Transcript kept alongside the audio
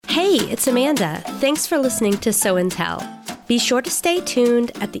Hey, it's Amanda. Thanks for listening to Sew and Tell. Be sure to stay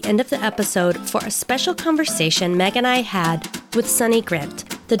tuned at the end of the episode for a special conversation Meg and I had with Sunny Grint,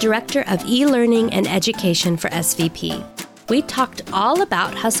 the Director of E-Learning and Education for SVP. We talked all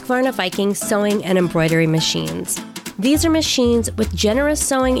about Husqvarna Viking sewing and embroidery machines. These are machines with generous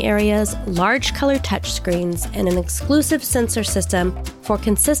sewing areas, large color touchscreens, and an exclusive sensor system for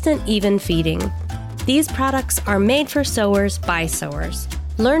consistent, even feeding. These products are made for sewers by sewers.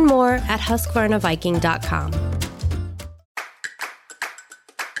 Learn more at husqvarnaviking.com.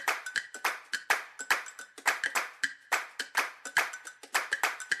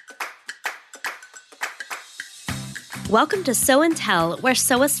 Welcome to Sew and Tell, where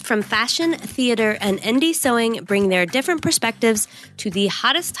sewists from fashion, theater, and indie sewing bring their different perspectives to the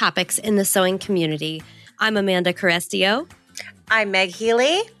hottest topics in the sewing community. I'm Amanda Carestio. I'm Meg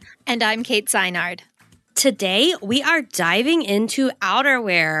Healy. And I'm Kate Zeinard. Today, we are diving into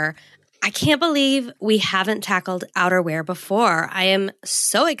outerwear. I can't believe we haven't tackled outerwear before. I am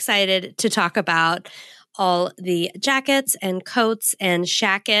so excited to talk about all the jackets and coats and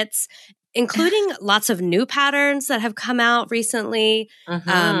shackets, including lots of new patterns that have come out recently.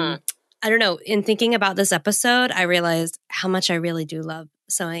 I don't know. In thinking about this episode, I realized how much I really do love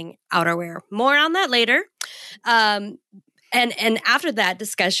sewing outerwear. More on that later. And after that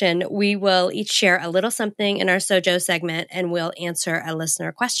discussion, we will each share a little something in our Sojo segment, and we'll answer a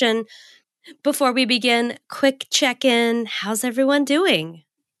listener question. Before we begin, quick check-in. How's everyone doing?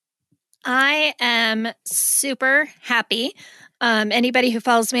 I am super happy. Anybody who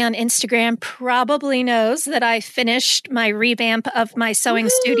follows me on Instagram probably knows that I finished my revamp of my sewing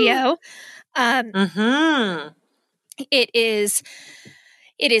studio.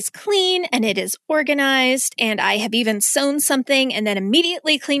 It is clean and it is organized, and I have even sewn something and then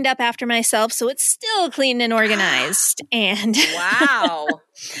immediately cleaned up after myself, so it's still clean and organized. And wow,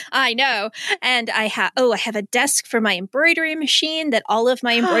 I know. And I have a desk for my embroidery machine that all of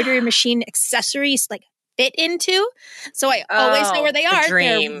my embroidery machine accessories fit into, so I always know where they are.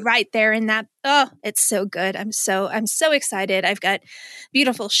 They're right there in that. Oh, it's so good. I'm so excited. I've got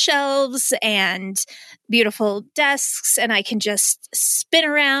beautiful shelves and beautiful desks, and I can just spin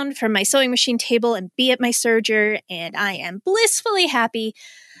around from my sewing machine table and be at my serger, and I am blissfully happy.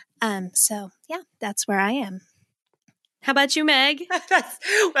 So yeah, that's where I am. How about you, Meg?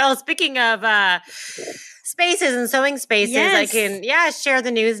 Well, speaking of spaces and sewing spaces, yes. I can share the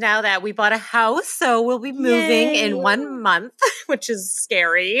news now that we bought a house, so we'll be moving in 1 month, which is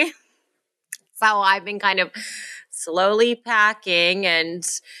scary. So I've been kind of slowly packing, and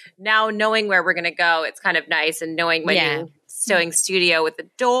now knowing where we're going to go, it's kind of nice, and knowing my new sewing studio with the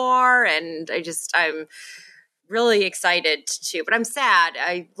door, and I'm really excited too, but I'm sad.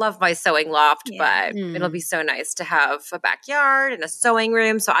 I love my sewing loft, but it'll be so nice to have a backyard and a sewing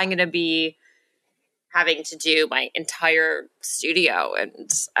room. So I'm going to be having to do my entire studio, and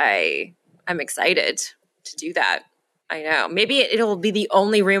I'm excited to do that. I know. Maybe it'll be the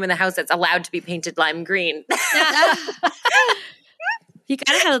only room in the house that's allowed to be painted lime green. You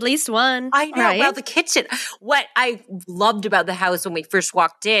gotta have at least one. I know. Right? Well, the kitchen. What I loved about the house when we first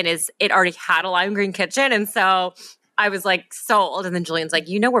walked in is it already had a lime green kitchen, and so I was like sold. And then Julian's like,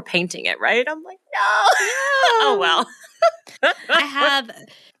 we're painting it, right? I'm like, no. Oh well. I have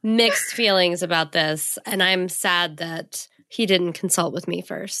mixed feelings about this, and I'm sad that he didn't consult with me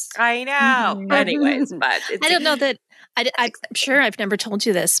first. I know. Anyways, but I don't know that. I'm sure I've never told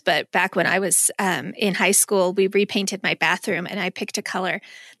you this, but back when I was in high school, we repainted my bathroom, and I picked a color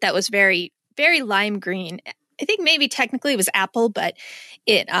that was very, very lime green. I think maybe technically it was apple, but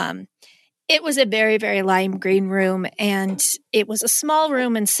it was a very, very lime green room, and it was a small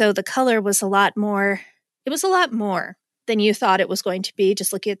room, and so the color was a lot more. It was a lot more than you thought it was going to be,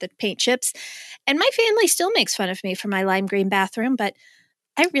 just looking at the paint chips. And my family still makes fun of me for my lime green bathroom, but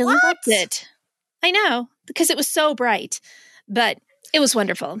I really loved it. I know, because it was so bright, but it was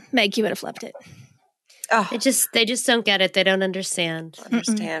wonderful. Meg, you would have loved it. Oh. They just don't get it. They don't understand.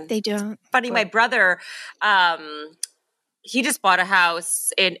 They don't. Funny, my brother, he just bought a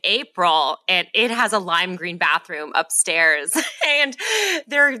house in April, and it has a lime green bathroom upstairs, and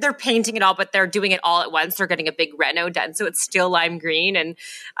they're painting it all, but they're doing it all at once. They're getting a big reno done, so it's still lime green, and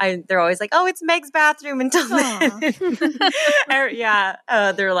they're always like, "Oh, it's Meg's bathroom." Until then,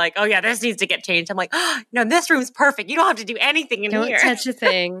 they're like, "Oh yeah, this needs to get changed." I'm like, "Oh, no, this room's perfect. You don't have to do anything in here. Don't touch a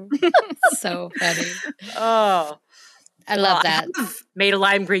thing." So funny. Oh, I love that. I've made a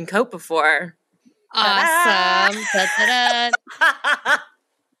lime green coat before. Awesome.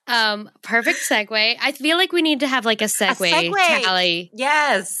 Perfect segue. I feel like we need to have like a segue tally.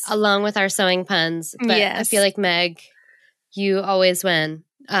 Yes. Along with our sewing puns. But yes. I feel like, Meg, you always win.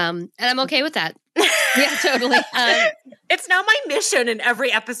 And I'm okay with that. Yeah, totally. It's now my mission in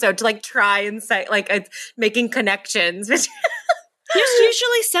every episode to like try and say like it's making connections. There's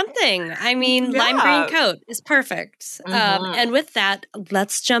usually something. I mean, lime green coat is perfect. And with that,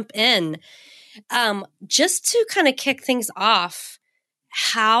 let's jump in. Just to kind of kick things off,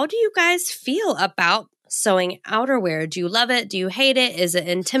 how do you guys feel about sewing outerwear? Do you love it? Do you hate it? Is it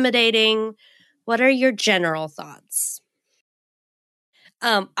intimidating? What are your general thoughts?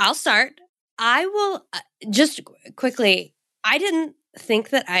 I'll start. I will just quickly. I didn't think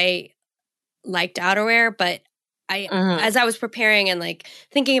that I liked outerwear, but as I was preparing and like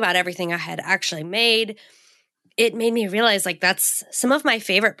thinking about everything I had actually made, it made me realize like that's some of my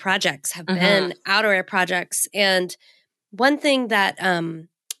favorite projects have been outerwear projects. And one thing that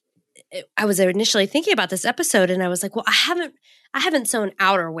I was initially thinking about this episode, and I was like, well, I haven't sewn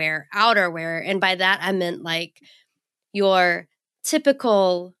outerwear, and by that I meant like your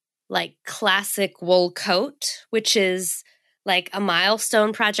typical like classic wool coat, which is like a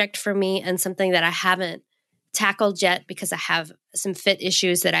milestone project for me and something that I haven't tackled yet because I have some fit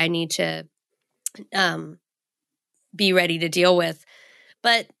issues that I need to be ready to deal with.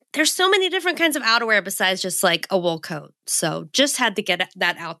 But there's so many different kinds of outerwear besides just like a wool coat. So just had to get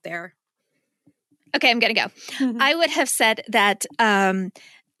that out there. Okay, I'm going to go. I would have said that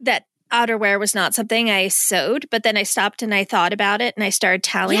that outerwear was not something I sewed, but then I stopped and I thought about it and I started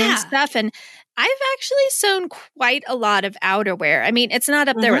tallying stuff. And I've actually sewn quite a lot of outerwear. I mean, it's not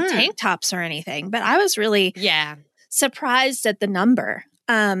up there with tank tops or anything, but I was really surprised at the number.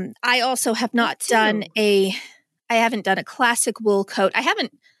 I also have not done I haven't done a classic wool coat.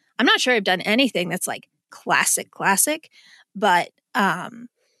 I'm not sure I've done anything that's like classic, but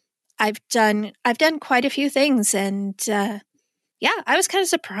I've done quite a few things, and I was kind of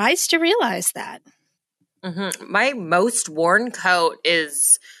surprised to realize that. My most worn coat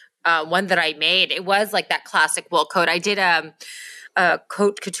is one that I made. It was like that classic wool coat. I did a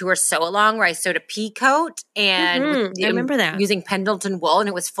coat couture sew along where I sewed a pea coat and I remember that using Pendleton wool, and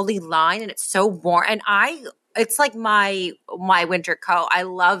it was fully lined and it's so warm. And it's like my winter coat. I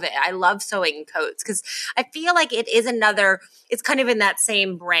love it. I love sewing coats because I feel like it is it's kind of in that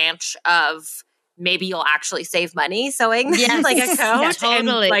same branch of maybe you'll actually save money sewing like a coat. Yeah,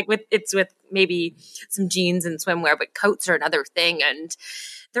 totally. And like with maybe some jeans and swimwear, but coats are another thing. And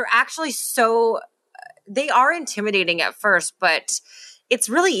they're actually they are intimidating at first, but it's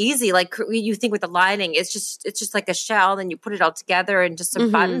really easy. Like you think with the lining, it's just like a shell, and you put it all together and just some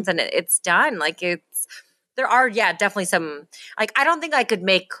buttons and it's done. Like there are definitely some, like, I don't think I could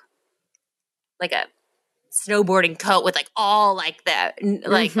make like a snowboarding coat with like all like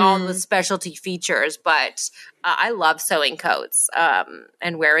all the specialty features, but I love sewing coats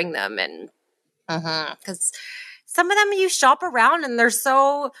and wearing them, and because some of them you shop around and they're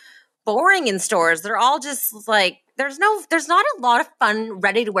so boring in stores. They're all just like there's not a lot of fun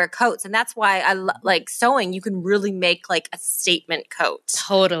ready to wear coats, and that's why I like sewing. You can really make like a statement coat.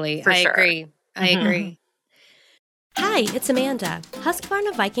 Totally, I agree. I agree. Hi, it's Amanda.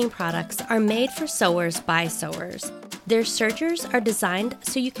 Husqvarna Viking products are made for sewers by sewers. Their sergers are designed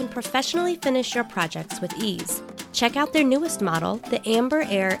so you can professionally finish your projects with ease. Check out their newest model, the Amber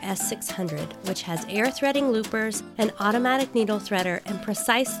Air S600, which has air threading loopers, an automatic needle threader, and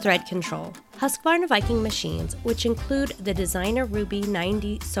precise thread control. Husqvarna Viking machines, which include the Designer Ruby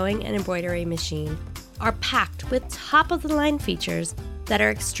 90 sewing and embroidery machine, are packed with top-of-the-line features that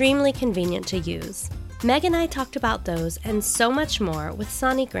are extremely convenient to use. Meg and I talked about those and so much more with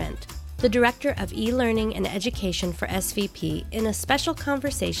Sonny Grint, the Director of E-Learning and Education for SVP, in a special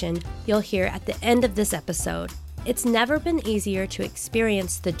conversation you'll hear at the end of this episode. It's never been easier to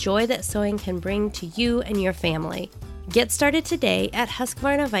experience the joy that sewing can bring to you and your family. Get started today at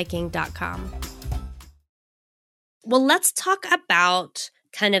HusqvarnaViking.com. Well, let's talk about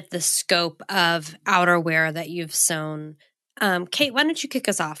kind of the scope of outerwear that you've sewn. Kate, why don't you kick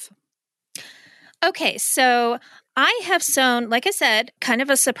us off? Okay, so I have sewn, like I said, kind of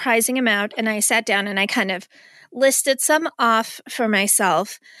a surprising amount, and I sat down and I kind of listed some off for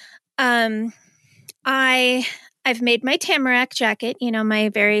myself. I've made my tamarack jacket, my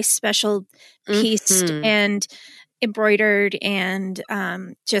very special pieced and embroidered and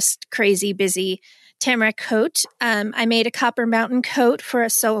just crazy busy tamarack coat. I made a Copper Mountain coat for a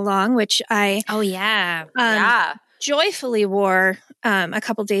sew along, which I joyfully wore a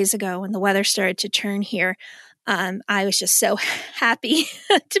couple days ago when the weather started to turn here. I was just so happy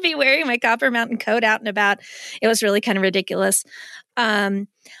to be wearing my Copper Mountain coat out and about. It was really kind of ridiculous.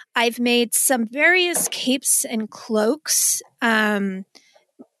 I've made some various capes and cloaks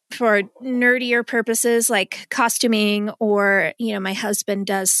for nerdier purposes like costuming, or, my husband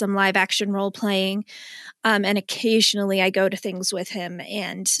does some live action role playing. And occasionally I go to things with him.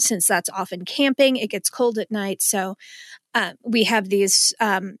 And since that's often camping, it gets cold at night. So we have these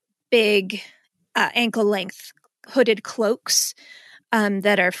big ankle length hooded cloaks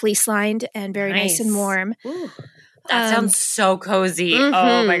that are fleece lined and very nice and warm. Ooh, that sounds so cozy. Mm-hmm.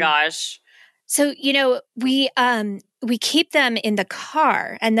 Oh my gosh. So, we keep them in the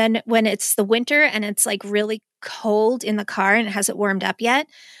car, and then when it's the winter and it's like really cold in the car and it hasn't warmed up yet,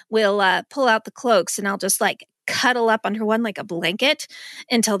 we'll pull out the cloaks and I'll just like cuddle up under one like a blanket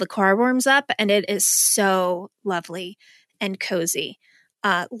until the car warms up, and it is so lovely and cozy.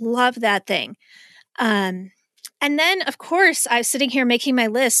 Love that thing. And then, of course, I was sitting here making my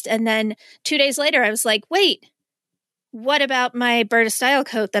list, and then 2 days later, I was like, wait, what about my Berta style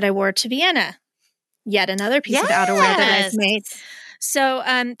coat that I wore to Vienna? Yet another piece of outerwear that I've made. So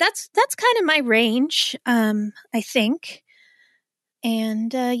that's kind of my range, I think.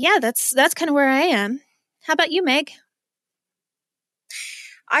 And that's kind of where I am. How about you, Meg?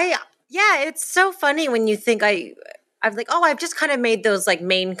 It's so funny when you think I'm like, I've just kind of made those like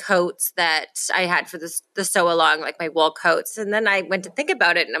main coats that I had for the sew along, like my wool coats. And then I went to think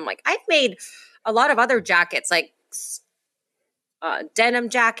about it, and I'm like, I've made a lot of other jackets, like denim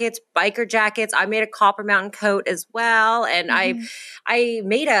jackets, biker jackets. I made a Copper Mountain coat as well. And I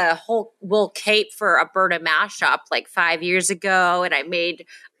made a whole wool cape for a Berta mashup like 5 years ago. And I made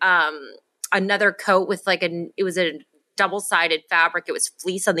another coat with it was a double-sided fabric. It was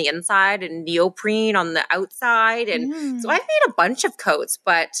fleece on the inside and neoprene on the outside. And so I've made a bunch of coats,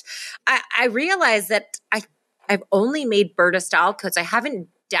 but I realized that I've only made Berta style coats. I haven't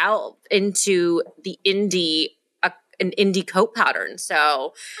delved into an indie coat pattern.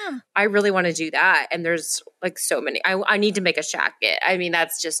 So I really want to do that. And there's like so many. I need to make a jacket. I mean,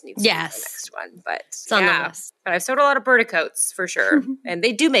 that's just needs to be the next one. But it's on the list. But I've sewed a lot of Berta coats for sure. And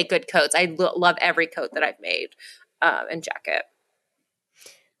they do make good coats. I love every coat that I've made and jacket.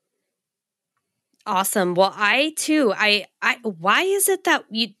 Awesome. Well, I too, why is it that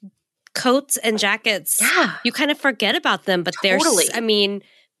coats and jackets, you kind of forget about them, but totally.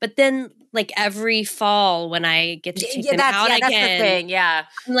 But then like every fall when I get to take them out again, that's the thing. Yeah.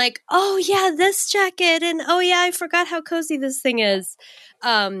 I'm like, oh yeah, this jacket. And oh yeah, I forgot how cozy this thing is.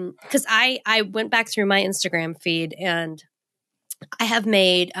 Cause I went back through my Instagram feed, and I have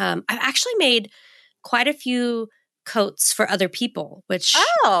made, I've actually made quite a few coats for other people, which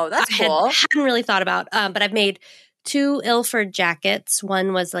that's cool. hadn't really thought about. But I've made 2 Ilford jackets.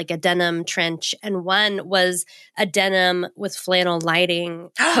 One was like a denim trench, and one was a denim with flannel lining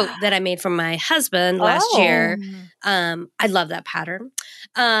coat that I made for my husband last year. I love that pattern.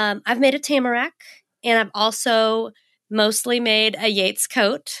 I've made a tamarack, and I've also mostly made a Yates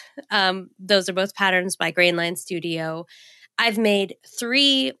coat. Those are both patterns by Grainline Studio. I've made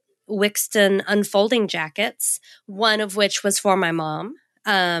 3 Wixton unfolding jackets, one of which was for my mom.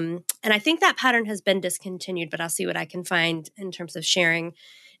 And I think that pattern has been discontinued, but I'll see what I can find in terms of sharing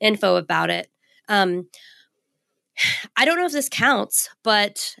info about it. I don't know if this counts,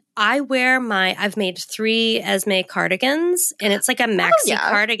 but I've made 3 Esme cardigans, and it's like a maxi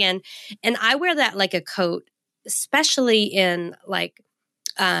cardigan. And I wear that like a coat, especially in like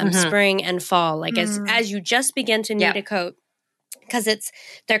spring and fall, like as you just begin to need a coat, because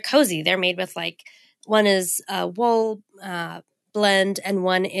they're cozy. They're made with like, one is wool, blend, and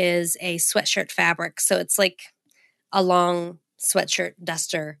one is a sweatshirt fabric. So it's like a long sweatshirt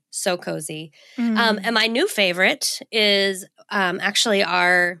duster. So cozy. And my new favorite is actually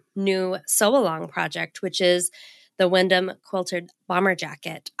our new sew along project, which is the Wyndham quilted bomber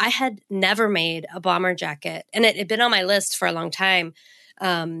jacket. I had never made a bomber jacket, and it had been on my list for a long time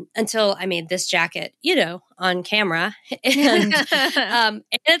until I made this jacket, on camera. And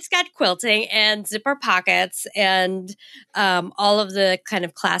it's got quilting and zipper pockets and all of the kind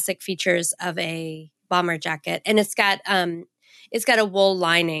of classic features of a bomber jacket. And it's got a wool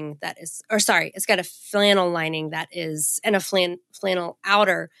lining it's got a flannel lining and a flannel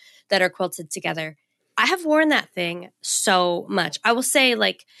outer that are quilted together. I have worn that thing so much. I will say,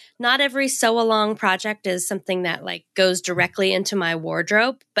 like, not every sew along project is something that like goes directly into my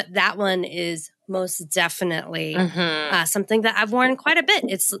wardrobe, but that one is most definitely something that I've worn quite a bit.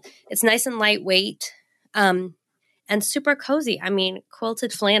 It's nice and lightweight, and super cozy. I mean,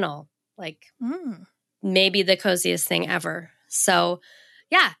 quilted flannel, like maybe the coziest thing ever. So,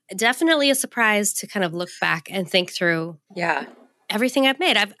 yeah, definitely a surprise to kind of look back and think through. Yeah. Everything I've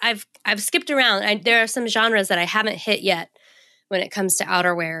made. I've skipped around. There are some genres that I haven't hit yet when it comes to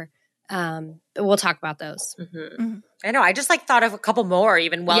outerwear. We'll talk about those. I know. I just thought of a couple more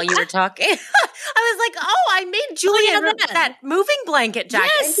even while you were talking. I was like, oh, I made Julian that moving blanket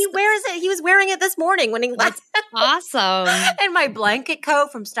jacket. Yes. And he wears it. He was wearing it this morning when he left. Awesome. And my blanket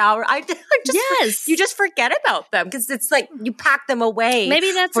coat from Stour. You just forget about them because it's like you pack them away.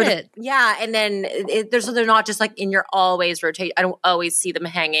 Maybe that's it. And then they're not just in your always rotate. I don't always see them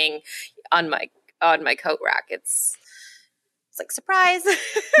hanging on my coat rack. It's like, surprise.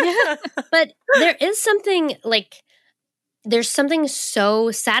 Yeah. But there is something there's something so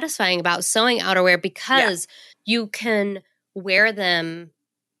satisfying about sewing outerwear because you can wear them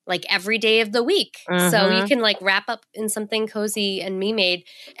every day of the week. So you can wrap up in something cozy and me-made.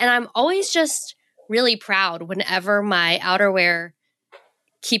 And I'm always just really proud whenever my outerwear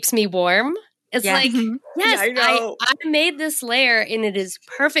keeps me warm. It's yes, I made this layer and it is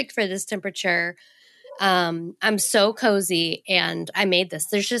perfect for this temperature. I'm so cozy and I made this.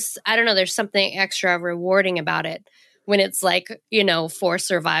 There's just, I don't know, there's something extra rewarding about it when it's for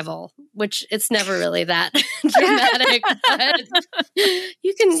survival, which it's never really that dramatic. But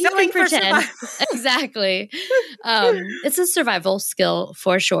you can pretend. Exactly. It's a survival skill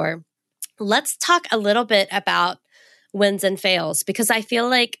for sure. Let's talk a little bit about wins and fails, because I feel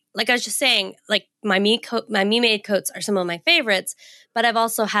like I was just saying, my me-made coats are some of my favorites, but I've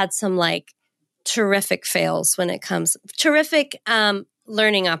also had some terrific fails when it comes, terrific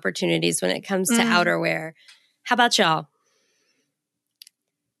learning opportunities when it comes to outerwear. How about y'all?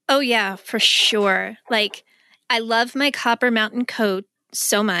 Oh yeah, for sure. I love my Copper Mountain coat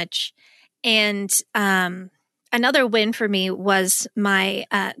so much. And another win for me was my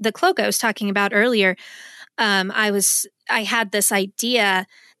the cloak I was talking about earlier. I had this idea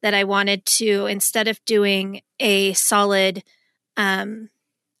that I wanted to, instead of doing a solid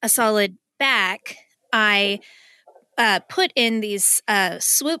back, I put in these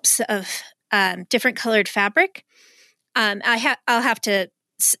swoops of different colored fabric. I'll have to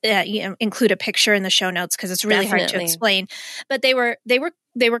include a picture in the show notes because it's really hard to explain. But they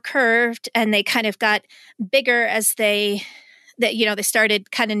were curved and they kind of got bigger as they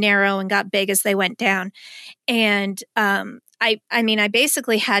started kind of narrow and got big as they went down. And I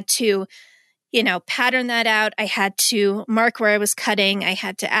basically had to pattern that out. I had to mark where I was cutting. I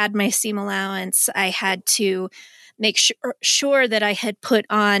had to add my seam allowance. I had to make sure that I had put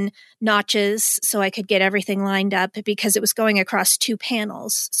on notches so I could get everything lined up, because it was going across 2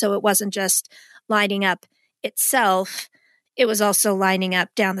 panels. So it wasn't just lining up itself. It was also lining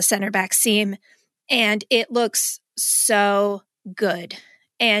up down the center back seam. And it looks so good.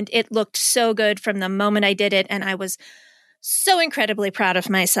 And it looked so good from the moment I did it. And I was so incredibly proud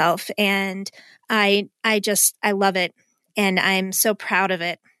of myself. And I love it. And I'm so proud of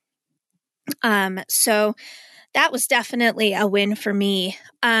it. So that was definitely a win for me.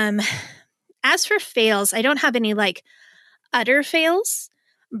 As for fails, I don't have any utter fails,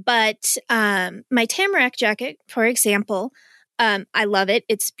 but my Tamarack jacket, for example, I love it.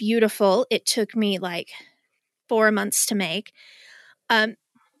 It's beautiful. It took me 4 months to make. But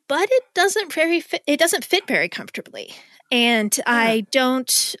it doesn't fit very comfortably. And I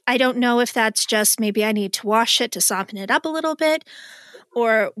don't know if that's just maybe I need to wash it to soften it up a little bit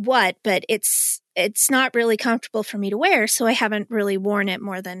or what, but it's not really comfortable for me to wear, so I haven't really worn it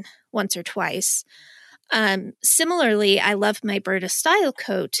more than once or twice. Similarly, I love my Berta style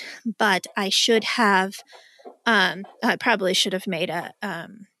coat, but I should have I probably should have made a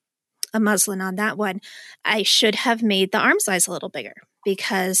muslin on that one. I should have made the arm size a little bigger,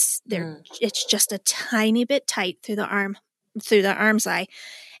 because it's just a tiny bit tight through the arm's eye.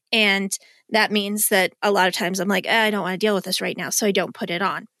 And that means that a lot of times I'm like, I don't want to deal with this right now, so I don't put it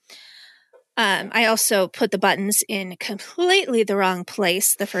on. I also put the buttons in completely the wrong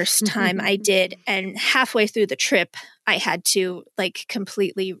place the first time I did. And halfway through the trip, I had to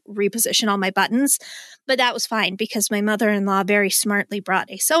completely reposition all my buttons. But that was fine, because my mother-in-law very smartly brought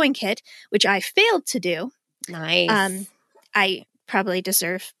a sewing kit, which I failed to do. Nice. I probably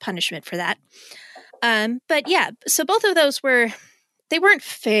deserve punishment for that. But yeah, so both of those they weren't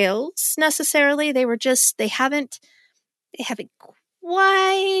fails necessarily. They were just, they haven't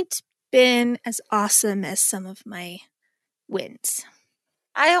quite been as awesome as some of my wins.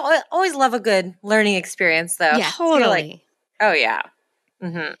 I always love a good learning experience, though. Yeah, totally. Oh yeah.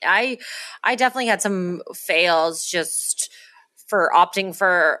 Mm-hmm. I definitely had some fails just for opting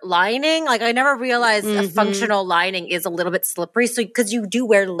for lining. I never realized a functional lining is a little bit slippery. So, because you do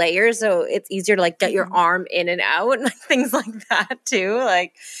wear layers, so it's easier to get your arm in and out and things like that too.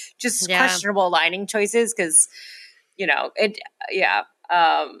 Just questionable lining choices, because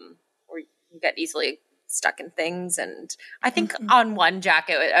or you get easily stuck in things. And I think on one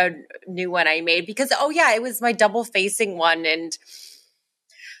jacket, a new one I made because, it was my double facing one. And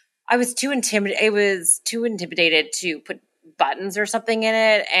I was too intimidated to put buttons or something in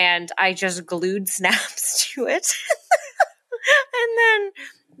it. And I just glued snaps to it. And then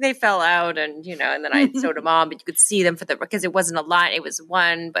they fell out and then I sewed them on, but you could see them because it wasn't a line, it was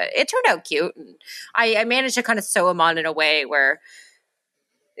one, but it turned out cute. And I managed to kind of sew them on in a way where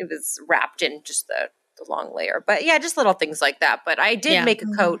it was wrapped in just the long layer. But yeah, just little things like that. But I did make a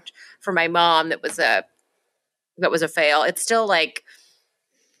coat for my mom that was a fail. It still like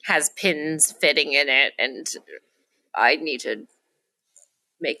has pins fitting in it, and I need to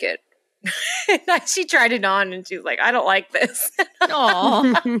make it. She tried it on and she was like, I don't like this. So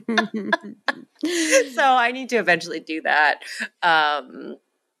I need to eventually do that. But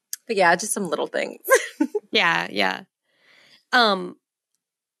yeah, just some little things. Yeah.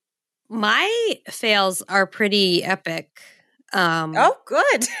 My fails are pretty epic. Oh,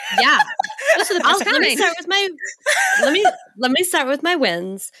 good. Yeah. Let me start with my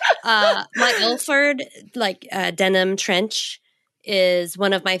wins. My Ilford denim trench is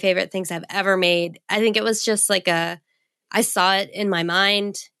one of my favorite things I've ever made. I think it was just I saw it in my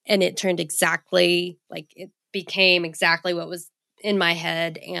mind and it turned exactly it became exactly what was in my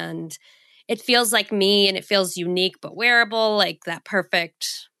head, and it feels like me and it feels unique but wearable, like that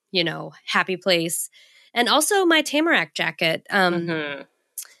perfect, happy place. And also my Tamarack jacket.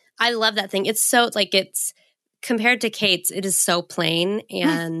 I love that thing. It's so it's compared to Kate's, it is so plain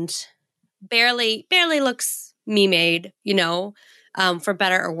and barely looks me made, for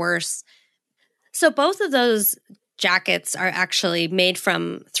better or worse. So both of those jackets are actually made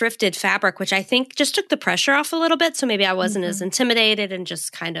from thrifted fabric, which I think just took the pressure off a little bit. So maybe I wasn't as intimidated and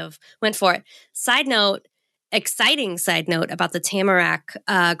just kind of went for it. Exciting side note about the Tamarack,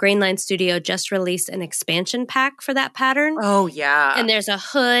 Grainline Studio just released an expansion pack for that pattern. Oh, yeah. And there's a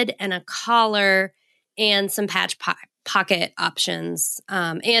hood and a collar and some patch pocket options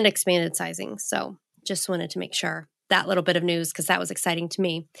and expanded sizing. So just wanted to make sure that little bit of news because that was exciting to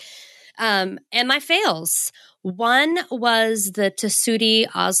me. And my fails. One was the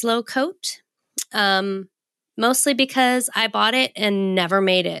Tessuti Oslo coat, mostly because I bought it and never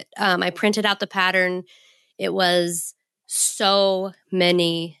made it. I printed out the pattern. It was so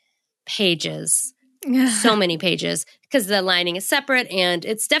many pages, because the lining is separate. And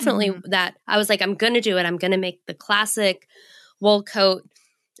it's definitely that I was like, I'm going to do it. I'm going to make the classic wool coat.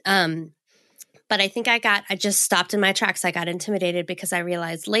 But I think I just stopped in my tracks. I got intimidated because I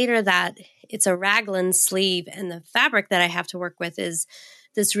realized later that it's a raglan sleeve and the fabric that I have to work with is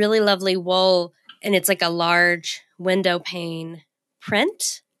this really lovely wool, and it's like a large window pane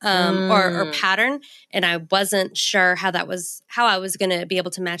print or pattern. And I wasn't sure how I was going to be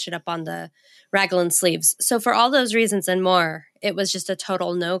able to match it up on the raglan sleeves. So for all those reasons and more, it was just a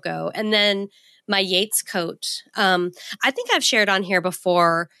total no-go. And then my Yates coat, I think I've shared on here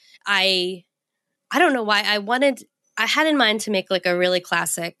before, I don't know why I had in mind to make a really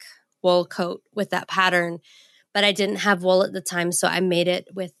classic wool coat with that pattern, but I didn't have wool at the time. So I made it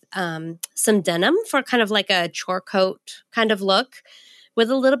with some denim for kind of like a chore coat kind of look with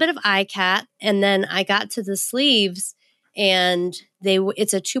a little bit of iCat. And then I got to the sleeves and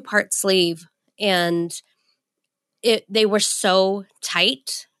it's a 2-part sleeve and they were so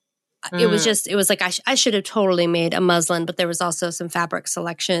tight. It was like I should have totally made a muslin, but there was also some fabric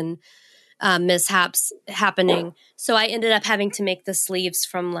selection mishaps happening. So I ended up having to make the sleeves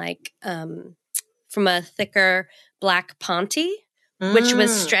from a thicker black ponte, which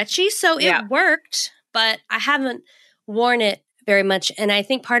was stretchy. So it worked, but I haven't worn it very much. And I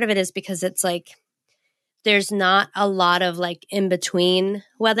think part of it is because it's there's not a lot of in between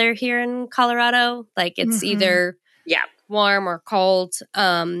weather here in Colorado. It's either warm or cold.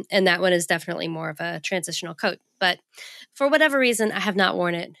 And that one is definitely more of a transitional coat. But for whatever reason, I have not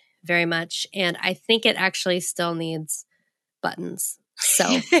worn it very much. And I think it actually still needs buttons.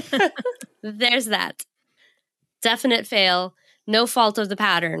 So there's that. Definite fail. No fault of the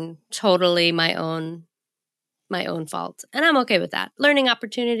pattern. Totally my own fault. And I'm okay with that. Learning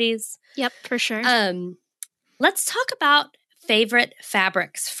opportunities. Yep, for sure. Let's talk about favorite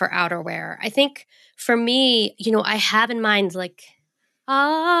fabrics for outerwear. I think for me, I have in mind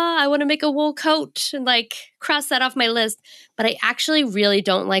I want to make a wool coat and cross that off my list. But I actually really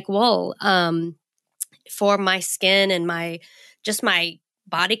don't like wool for my skin and my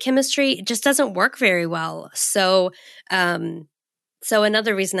body chemistry. It just doesn't work very well. So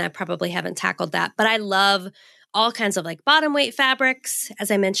another reason I probably haven't tackled that. But I love all kinds of bottom weight fabrics.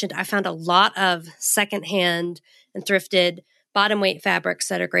 As I mentioned, I found a lot of secondhand and thrifted bottom weight fabrics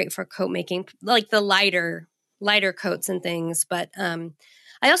that are great for coat making, like the lighter coats and things. But I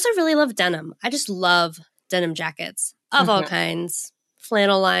also really love denim. I just love denim jackets of all kinds,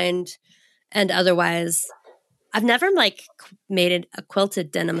 flannel lined and otherwise. I've never like made a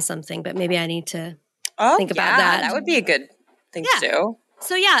quilted denim something, but maybe I need to think about that. That would be a good thing to do.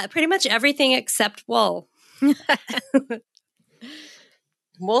 So pretty much everything except wool.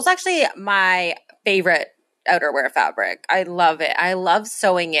 Wool's actually my favorite outerwear fabric. I love it. I love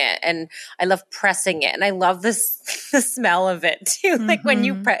sewing it and I love pressing it. And I love the smell of it too. Like when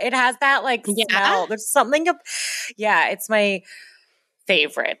you it has that like smell. There's something it's my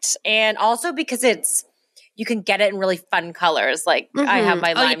favorite. And also because you can get it in really fun colors. Like I have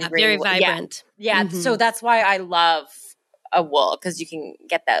my lime green. Very vibrant. Yeah. So that's why I love a wool, because you can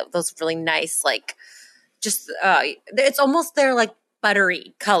get those really nice, like just it's almost their like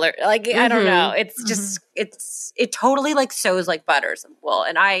buttery color. Like I don't know. It's just it totally like sews like butters of wool.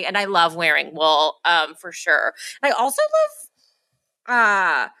 And I love wearing wool for sure. And I also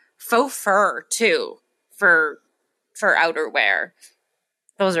love faux fur too for outerwear.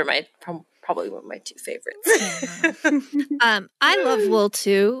 Those are my probably one of my two favorites. I love wool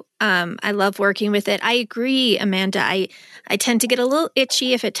too. I love working with it. I agree, Amanda. I tend to get a little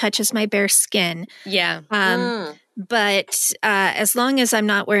itchy if it touches my bare skin. Yeah. But as long as I'm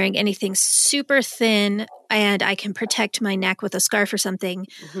not wearing anything super thin and I can protect my neck with a scarf or something,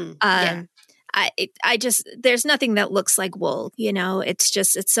 I just, there's nothing that looks like wool, you know, it's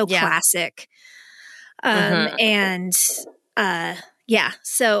so classic.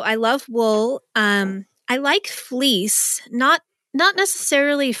 So I love wool. I like fleece, not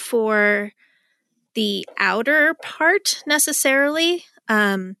necessarily for the outer part necessarily,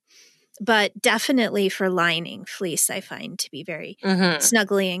 but definitely for lining. Fleece I find to be very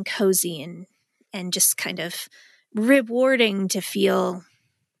snuggly and cozy and just kind of rewarding to feel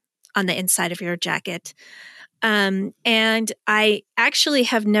on the inside of your jacket. And I actually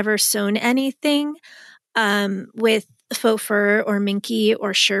have never sewn anything with faux fur or minky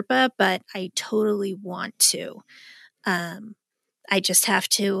or Sherpa, but I totally want to. I just have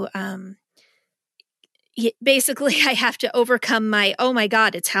to, basically I have to overcome my, oh my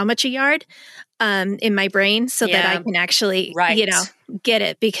God, it's how much a yard in my brain so that I can actually, get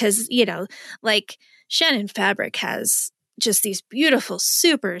it. Because, like Shannon Fabric has just these beautiful,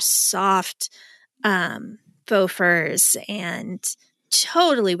 super soft faux furs, and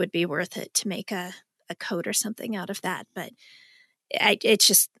totally would be worth it to make a coat or something out of that. But it's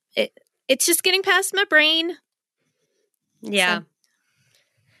just getting past my brain. Yeah. So.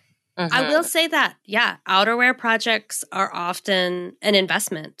 I will say that, outerwear projects are often an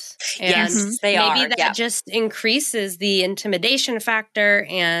investment. And yes, they are. Maybe that just increases the intimidation factor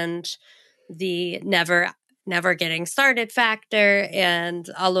and the never getting started factor and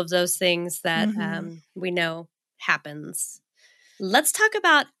all of those things that we know happens. Let's talk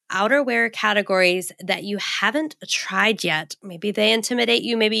about outerwear categories that you haven't tried yet. Maybe they intimidate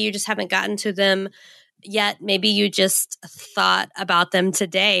you. Maybe you just haven't gotten to them yet. Maybe you just thought about them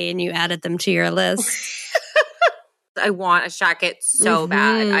today and you added them to your list. I want a jacket so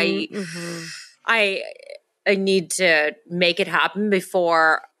bad. I need to make it happen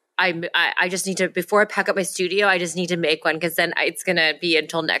before I just need to, before I pack up my studio, I just need to make one, because then it's going to be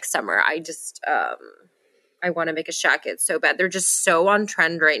until next summer. I just, I want to make a jacket so bad. They're just so on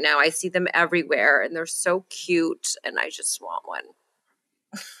trend right now. I see them everywhere and they're so cute and I just want one.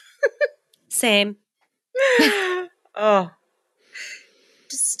 Same.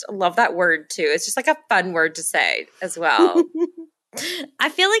 Just love that word too. It's just like a fun word to say as well. I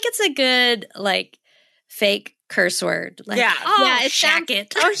feel like it's a good like fake curse word. Like, it jacket.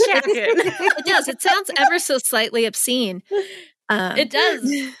 Jacket. It does. It sounds ever so slightly obscene. It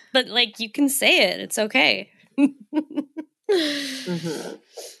does, but like you can say it. It's okay.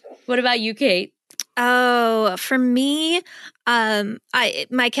 What about you, Kate? Oh, for me,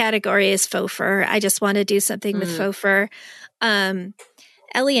 my category is faux fur. I just want to do something with faux fur.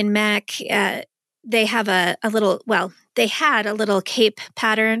 Ellie and Mac, they have they had a little cape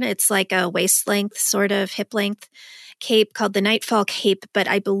pattern. It's like a waist length, sort of hip length cape called the Nightfall Cape, but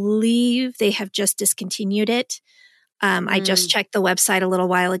I believe they have just discontinued it. I just checked the website a little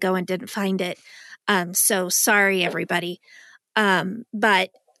while ago and didn't find it. So sorry, everybody. But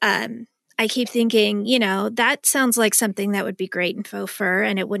I keep thinking, that sounds like something that would be great in faux fur,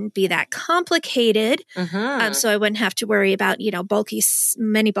 and it wouldn't be that complicated. So I wouldn't have to worry about,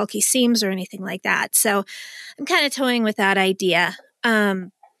 many bulky seams or anything like that. So I'm kind of toying with that idea.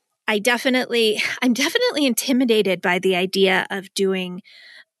 I'm definitely intimidated by the idea of doing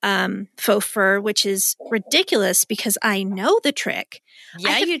faux fur, which is ridiculous because I know the trick.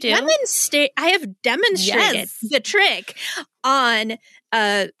 Yeah, you do. I have demonstrated the trick on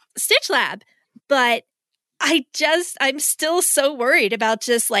Stitch Lab, but I'm still so worried about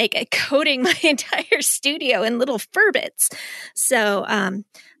just like coating my entire studio in little fur bits. So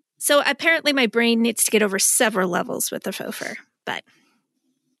apparently my brain needs to get over several levels with the faux fur, but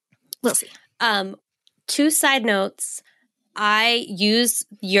we'll see. 2 side notes. I used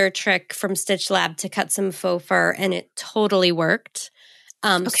your trick from Stitch Lab to cut some faux fur, and it totally worked.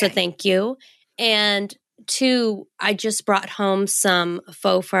 So thank you. And 2, I just brought home some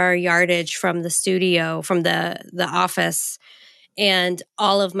faux fur yardage from the studio, from the office, and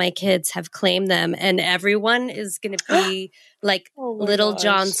all of my kids have claimed them, and everyone is going to be like little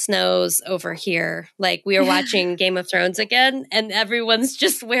Jon Snows over here. Like we are watching Game of Thrones again, and everyone's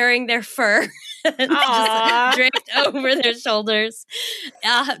just wearing their fur just draped over their shoulders.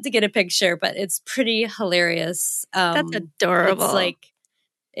 I'll have to get a picture, but it's pretty hilarious. That's adorable. It's like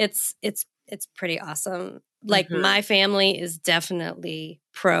it's pretty awesome. Like my family is definitely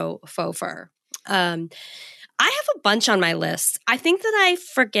pro faux fur. I have a bunch on my list. I think that I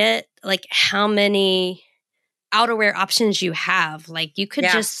forget like how many outerwear options you have. Like you could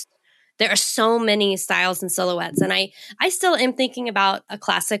there are so many styles and silhouettes. And I still am thinking about a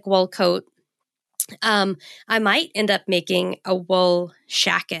classic wool coat. I might end up making a wool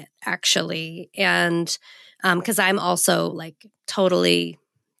shacket actually. And because I'm also like totally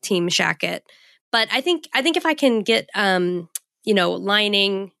team shacket. But I think if I can get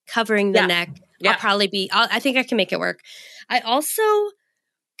lining covering the neck, I'll probably I think I can make it work. I also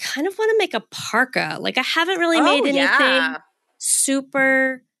kind of want to make a parka. Like I haven't really made anything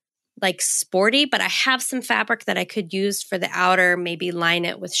super like sporty, but I have some fabric that I could use for the outer, maybe line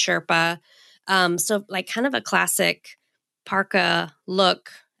it with Sherpa. So like kind of a classic parka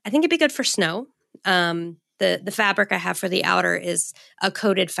look. I think it'd be good for snow. The fabric I have for the outer is a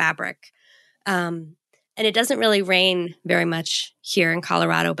coated fabric. And it doesn't really rain very much here in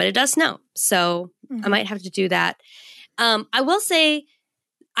Colorado, but it does snow. So I might have to do that. I will say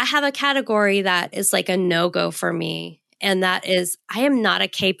I have a category that is like a no-go for me. And that is, I am not a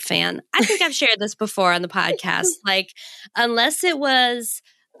cape fan. I think I've shared this before on the podcast. Like, unless it was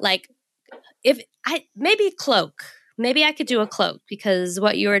like, maybe a cloak. Maybe I could do a cloak because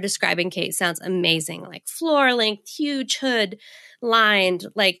what you were describing, Kate, sounds amazing. Like floor length, huge hood, lined,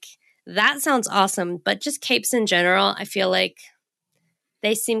 like that sounds awesome. But just capes in general, I feel like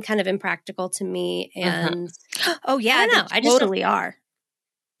they seem kind of impractical to me. And oh yeah, I don't know. I totally are.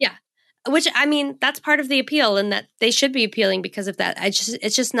 Yeah. Which, I mean, that's part of the appeal, and that they should be appealing because of that.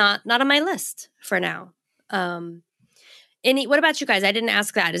 It's just not on my list for now. What about you guys? I didn't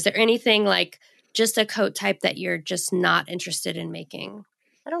ask that. Is there anything like just a coat type that you're just not interested in making?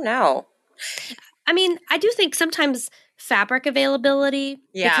 I don't know. I mean, I do think sometimes fabric availability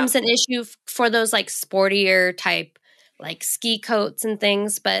becomes an issue for those like sportier type like ski coats and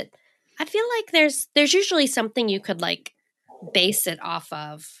things, but I feel like there's usually something you could like base it off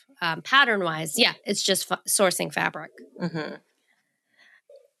of pattern wise. Yeah, it's just sourcing fabric. Mm-hmm.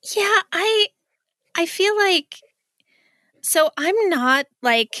 Yeah, I feel like, so I'm not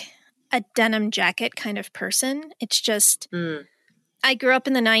like a denim jacket kind of person. It's just I grew up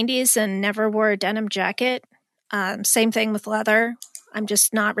in the 90s and never wore a denim jacket. Same thing with leather. I'm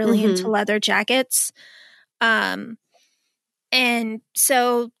just not really into leather jackets. And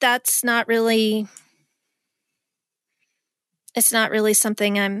so it's not really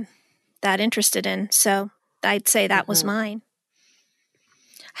something I'm that interested in. So I'd say that was mine.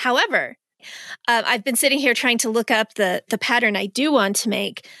 However, I've been sitting here trying to look up the pattern I do want to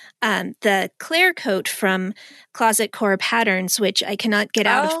make, the Claire coat from Closet Core Patterns, which I cannot get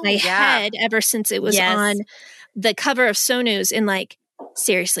out of my head ever since it was on the cover of So News in like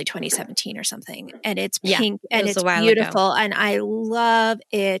seriously 2017 or something. And it's pink and it's beautiful and I love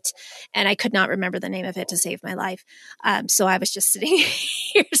it. And I could not remember the name of it to save my life. So I was just sitting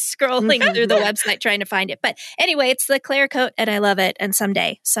here scrolling through the website trying to find it. But anyway, it's the Claire coat and I love it. And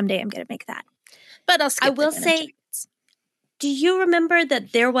someday I'm going to make that. But I'll skip I will say, do you remember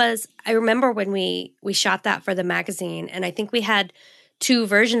that I remember when we shot that for the magazine, and I think we had 2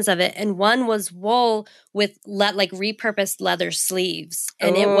 versions of it, and one was wool with like repurposed leather sleeves,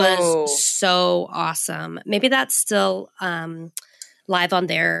 and it was so awesome. Maybe that's still live on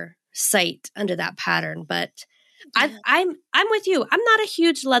their site under that pattern, but I'm with you. I'm not a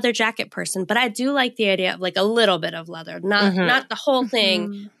huge leather jacket person, but I do like the idea of like a little bit of leather, not the whole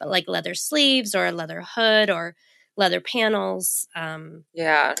thing, but like leather sleeves or a leather hood or leather panels.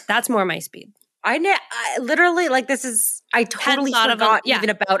 That's more my speed. I literally like this is. I totally forgot even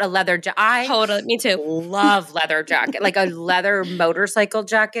about a leather jacket. Totally, me too. Love leather jacket, like a leather motorcycle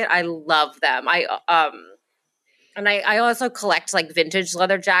jacket. I love them. And I also collect like vintage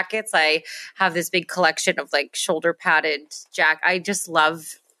leather jackets. I have this big collection of like shoulder padded I just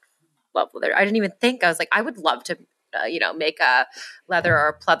love leather. I didn't even think. I was like, I would love to, make a leather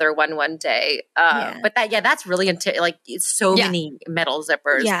or pleather one day. But that's really like it's so many metal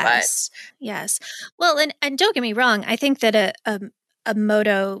zippers. Yes. Well, and don't get me wrong. I think that a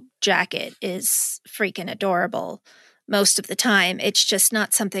moto jacket is freaking adorable most of the time. It's just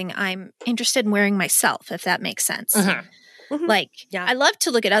not something I'm interested in wearing myself, if that makes sense. Mm-hmm. Mm-hmm. Like, I love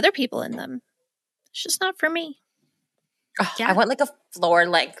to look at other people in them. It's just not for me. Oh, I want like a floor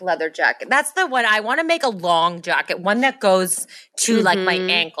length leather jacket. That's the one. I want to make a long jacket, one that goes to like my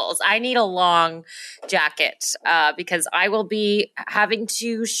ankles. I need a long jacket because I will be having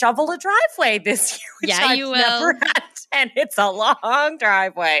to shovel a driveway this year. Which I've you will. Never had, and it's a long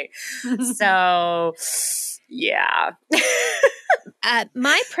driveway. So, yeah.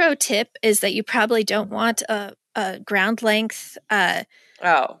 My pro tip is that you probably don't want a ground length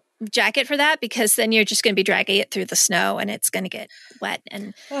jacket for that, because then you're just going to be dragging it through the snow and it's going to get wet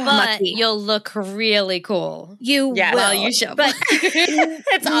and mucky. You'll look really cool. You will. You show. But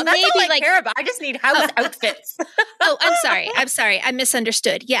that's all I care about. I just need house outfits. Oh, I'm sorry. I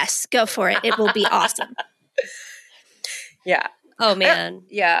misunderstood. Yes, go for it. It will be awesome. Yeah. Oh, man.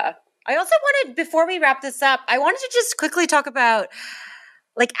 I also wanted, before we wrap this up, I wanted to just quickly talk about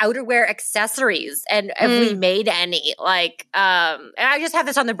like outerwear accessories and if we made any, like, and I just have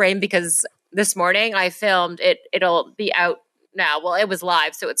this on the brain because this morning I filmed it. It'll be out now. Well, it was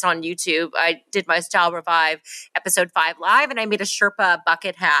live, so it's on YouTube. I did my Style Revive episode 5 live and I made a Sherpa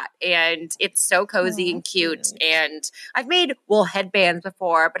bucket hat and it's so cozy and cute. And I've made wool headbands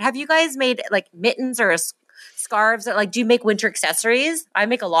before, but have you guys made like mittens or scarves? Like, do you make winter accessories? I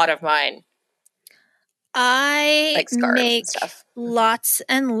make a lot of mine. I like scarves make and stuff. lots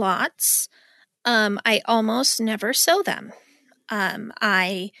and lots. I almost never sew them.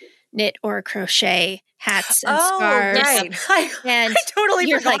 I knit or crochet hats and scarves. Right. I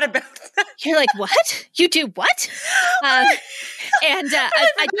totally forgot about that. You're like, what? You do what? I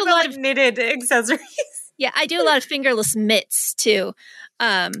do a lot of knitted accessories. Yeah, I do a lot of fingerless mitts too.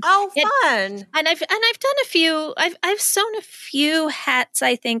 Fun! And I've done a few. I've sewn a few hats,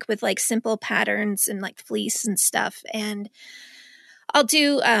 I think, with like simple patterns and like fleece and stuff. And I'll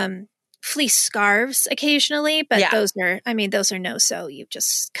do fleece scarves occasionally, but those are no sew. You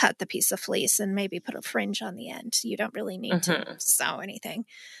just cut the piece of fleece and maybe put a fringe on the end. You don't really need to sew anything.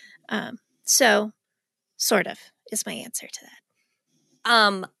 So, sort of is my answer to that.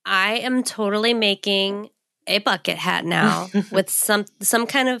 I am totally making a bucket hat now with some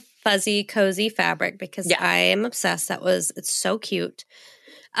kind of fuzzy, cozy fabric because I am obsessed. It's so cute.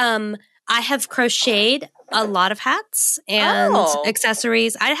 I have crocheted a lot of hats and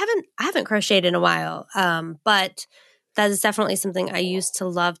accessories. I haven't crocheted in a while, but that is definitely something I used to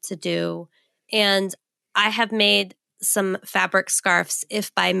love to do. And I have made some fabric scarves.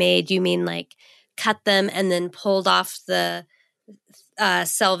 If by made you mean like cut them and then pulled off the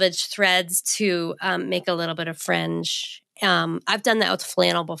selvage threads to make a little bit of fringe. I've done that with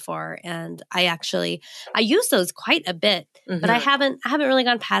flannel before, and I use those quite a bit, but I haven't really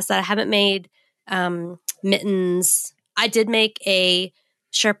gone past that. I haven't made mittens. I did make a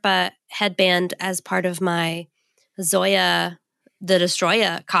Sherpa headband as part of my Zoya the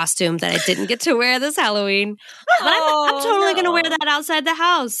Destroyer costume that I didn't get to wear this Halloween. But I'm totally going to wear that outside the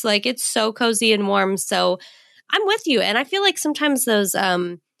house. Like, it's so cozy and warm. So I'm with you. And I feel like sometimes those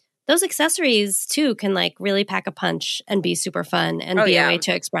accessories too can like really pack a punch and be super fun and be a way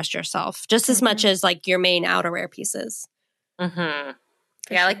to express yourself just as much as like your main outerwear pieces. Mm-hmm.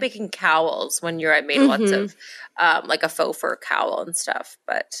 Yeah, I like making cowls I made lots of like a faux fur cowl and stuff.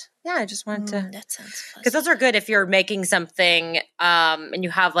 But yeah, I just wanted to. That sounds fun. Because those are good if you're making something and you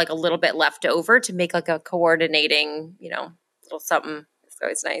have like a little bit left over to make like a coordinating, little something. It's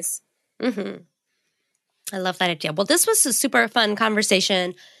always nice. Mm-hmm. I love that idea. Well, this was a super fun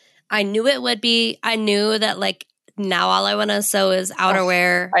conversation. I knew it would be. I knew that like now all I want to sew is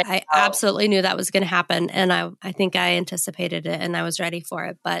outerwear. I absolutely knew that was going to happen. And I think I anticipated it and I was ready for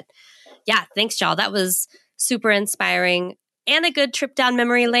it. But yeah, thanks, y'all. That was super inspiring and a good trip down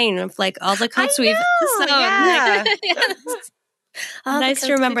memory lane of like all the coats we've sewn. Yeah. Nice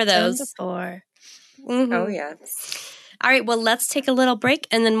to remember those. Mm-hmm. Oh, yes. All right. Well, let's take a little break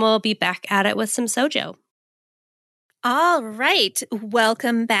and then we'll be back at it with some Sojo. All right.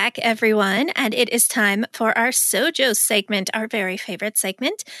 Welcome back, everyone. And it is time for our Sojo segment, our very favorite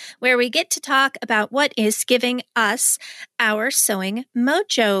segment, where we get to talk about what is giving us our sewing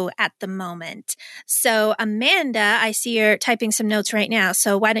mojo at the moment. So, Amanda, I see you're typing some notes right now.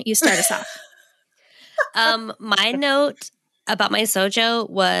 So why don't you start us off? My note about my Sojo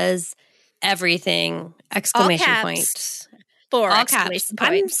was everything! Exclamation point. Four all exclamation caps.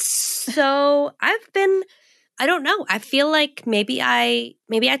 points. I don't know. I feel like maybe I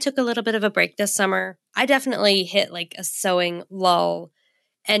took a little bit of a break this summer. I definitely hit like a sewing lull.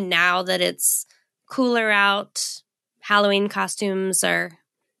 And now that it's cooler out, Halloween costumes are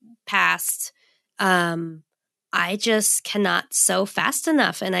past, I just cannot sew fast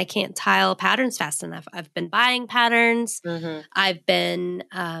enough and I can't tile patterns fast enough. I've been buying patterns. Mm-hmm. I've been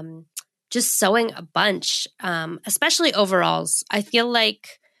just sewing a bunch, especially overalls. I feel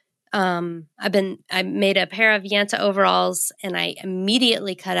like I made a pair of Yanta overalls and I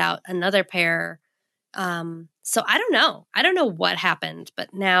immediately cut out another pair. So I don't know. I don't know what happened,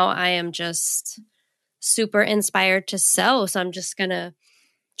 but now I am just super inspired to sew. So I'm just going to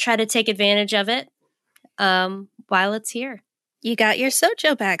try to take advantage of it while it's here. You got your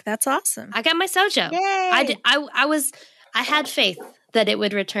Sojo back. That's awesome. I got my Sojo. Yay! I had faith that it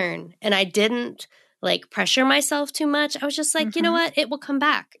would return and I didn't like pressure myself too much. I was just like, you know what? It will come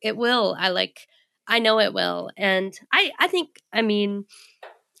back. It will. I know it will. And I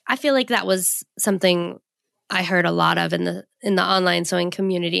feel like that was something I heard a lot of in the online sewing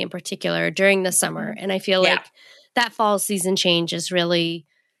community in particular during the summer. And I feel like that fall season change is really,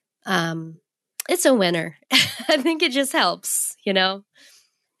 it's a winner. I think it just helps, you know?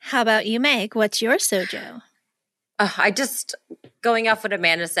 How about you, Meg? What's your Sojo? Going off what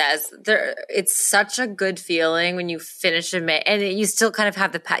Amanda says, it's such a good feeling when you finish and you still kind of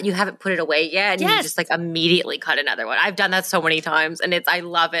have you haven't put it away yet, and you just like immediately cut another one. I've done that so many times, and I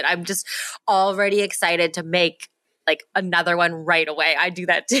love it. I'm just already excited to make like another one right away. I do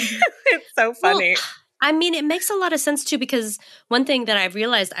that too. It's so funny. Well, I mean, it makes a lot of sense too, because one thing that I've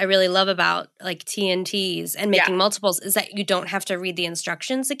realized I really love about like TNTs and making multiples is that you don't have to read the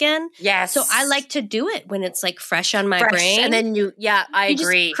instructions again. Yes. So I like to do it when it's like fresh on my brain. And then I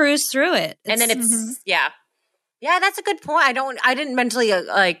agree. Just cruise through it. And then yeah, that's a good point. I didn't mentally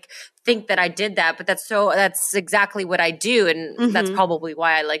like think that I did that, but that's exactly what I do. And that's probably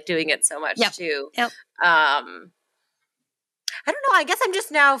why I like doing it so much too. Yep. I don't know. I guess I'm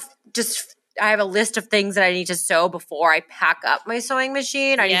just now I have a list of things that I need to sew before I pack up my sewing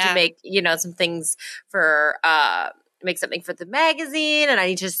machine. I need to make, some things for, make something for the magazine. And I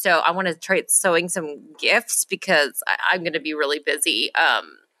need to sew. I want to try sewing some gifts because I'm going to be really busy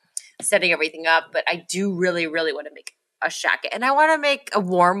setting everything up. But I do really, really want to make a jacket. And I want to make a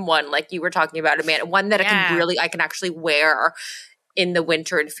warm one like you were talking about, Amanda. One that I can actually wear in the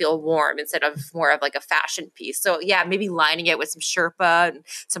winter and feel warm instead of more of like a fashion piece. So maybe lining it with some Sherpa and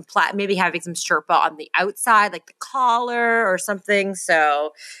some maybe having some Sherpa on the outside, like the collar or something.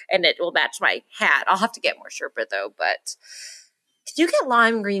 So, and it will match my hat. I'll have to get more Sherpa though, but did you get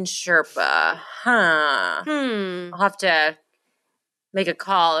lime green Sherpa? Huh. I'll have to make a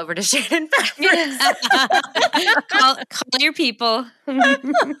call over to Shannon Fabrics. call your people.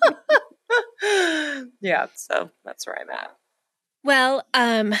 Yeah. So that's where I'm at. Well,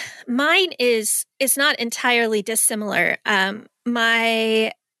 mine is not entirely dissimilar.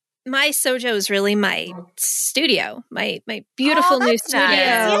 My Sojo is really my studio, my beautiful new studio.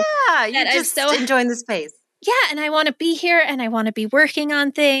 Nice. Yeah, you're just enjoying the space. Yeah, and I want to be here and I want to be working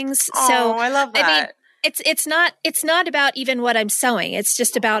on things. So I love that. I mean, it's not about even what I'm sewing. It's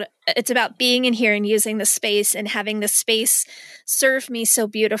just about being in here and using the space and having the space serve me so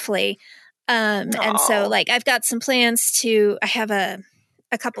beautifully. And so like I've got some plans I have a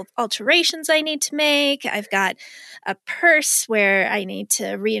couple of alterations I need to make. I've got a purse where I need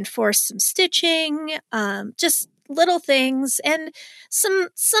to reinforce some stitching, just little things and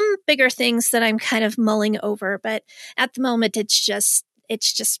some bigger things that I'm kind of mulling over. But at the moment, it's just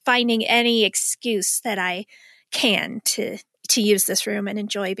finding any excuse that I can to use this room and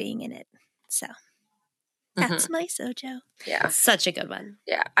enjoy being in it. So that's my Sojo. Yeah. Such a good one.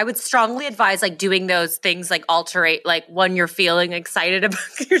 Yeah. I would strongly advise like doing those things like alterate, like when you're feeling excited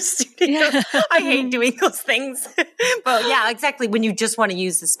about your studio. Yeah. I hate doing those things. But yeah, exactly. When you just want to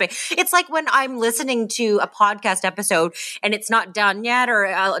use the space. It's like when I'm listening to a podcast episode and it's not done yet or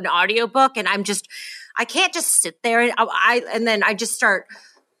an audiobook and I can't just sit there and then I just start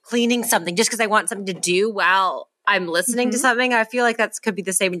cleaning something just because I want something to do while I'm listening to something. I feel like that could be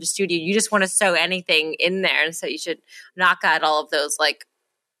the same in your studio. You just want to sew anything in there. And so you should knock out all of those like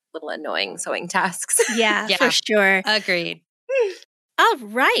little annoying sewing tasks. Yeah, for sure. Agreed. All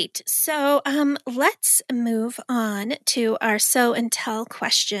right. So let's move on to our Sew and Tell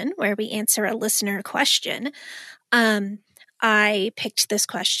question, where we answer a listener question. I picked this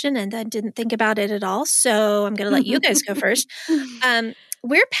question and then didn't think about it at all. So I'm going to let you guys go first.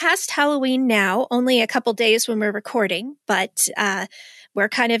 We're past Halloween now, only a couple days when we're recording, but we're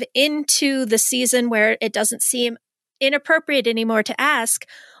kind of into the season where it doesn't seem inappropriate anymore to ask,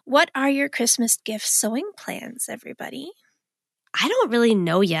 what are your Christmas gift sewing plans, everybody? I don't really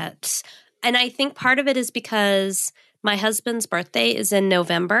know yet. And I think part of it is because my husband's birthday is in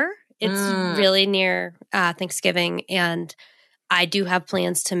November. It's really near Thanksgiving. And I do have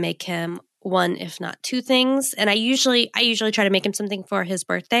plans to make him one, if not two things. And I usually try to make him something for his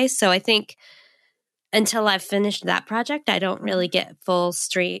birthday. So I think until I've finished that project, I don't really get full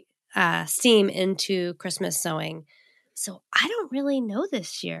steam into Christmas sewing. So I don't really know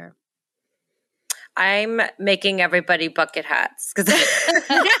this year. I'm making everybody bucket hats because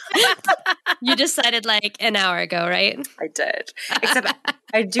you decided like an hour ago, right? I did. Except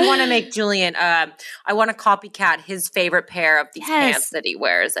I do want to make Julian. I want to copycat his favorite pair of these pants that he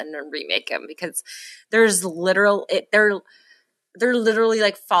wears and then remake them because there's they're literally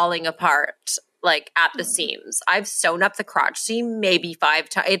like falling apart like at the seams. I've sewn up the crotch seam maybe 5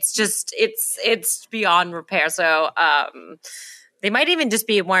 times. It's just it's beyond repair. So they might even just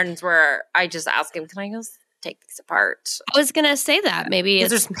be ones where I just ask him, can I go take these apart? I was going to say that. Maybe because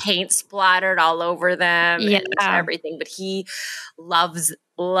there's paint splattered all over them and everything. But he loves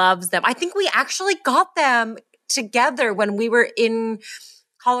them. I think we actually got them together when we were in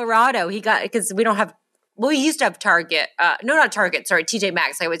Colorado. He got, because we don't have, well, we used to have Target. No, not Target. Sorry, TJ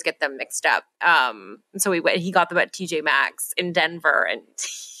Maxx. I always get them mixed up. And so he got them at TJ Maxx in Denver. And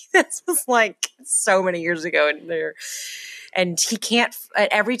this was like so many years ago. And he can't,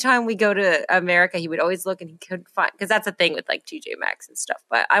 every time we go to America, he would always look and he couldn't find, because that's the thing with like TJ Maxx and stuff.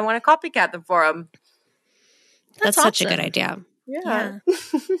 But I want to copycat them for him. That's such a good idea. Yeah.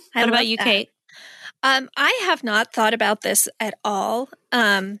 What about you, Kate? I have not thought about this at all.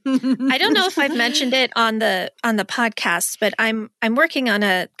 I don't know if I've mentioned it on the podcast, but I'm working on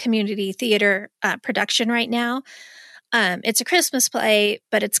a community theater production right now. It's a Christmas play,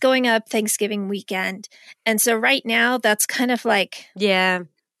 but it's going up Thanksgiving weekend. And so right now that's kind of like,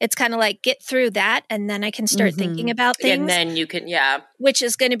 it's kind of like get through that and then I can start thinking about things. And then you can, which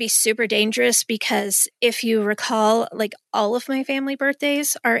is going to be super dangerous because if you recall, like all of my family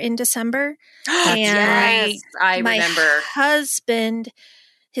birthdays are in December. And yes, I remember.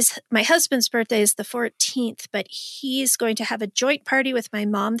 My husband's birthday is the 14th, but he's going to have a joint party with my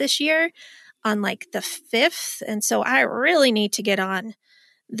mom this year on like the 5th. And so I really need to get on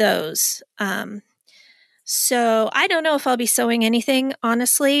those. So I don't know if I'll be sewing anything,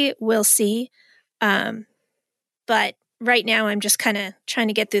 honestly. We'll see. But right now I'm just kind of trying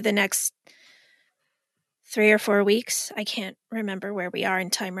to get through the next 3 or 4 weeks. I can't remember where we are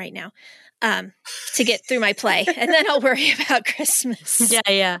in time right now. To get through my play. And then I'll worry about Christmas.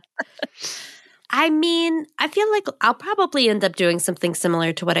 Yeah. I mean, I feel like I'll probably end up doing something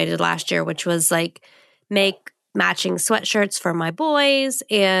similar to what I did last year, which was like make matching sweatshirts for my boys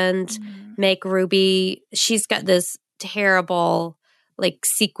and make Ruby. She's got this terrible like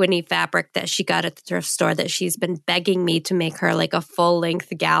sequiny fabric that she got at the thrift store that she's been begging me to make her like a full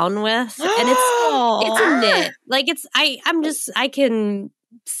length gown with. And it's a knit. Like I can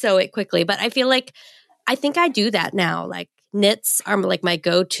sew it quickly, but I feel like I think I do that now. Like knits are like my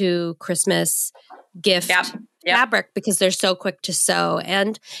go-to Christmas gift fabric because they're so quick to sew.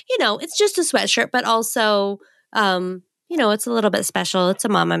 And, it's just a sweatshirt, but also, it's a little bit special. It's a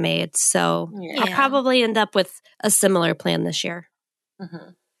mama made. So I'll probably end up with a similar plan this year.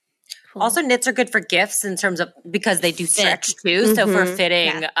 Mm-hmm. Cool. Also, knits are good for gifts in terms of, because they do stretch too. Mm-hmm. So for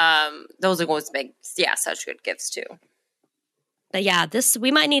fitting, those are going to make, such good gifts too. But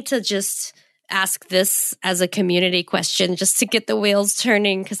we might need to just ask this as a community question just to get the wheels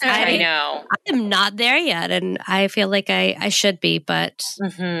turning because I know I am not there yet and I feel like I should be, but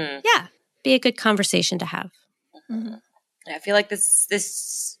be a good conversation to have. Mm-hmm. I feel like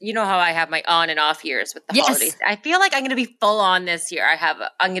this how I have my on and off years with the holidays. I feel like I'm going to be full on this year.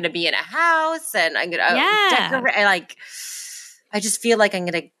 I'm going to be in a house and I'm going to decorate. I just feel like I'm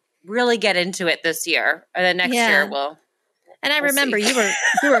going to really get into it this year, and then next year we'll. And I remember you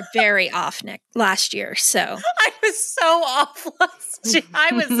were very off last year, so I was so off last year.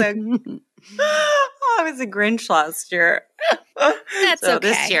 I was Oh, I was a Grinch last year. That's so okay.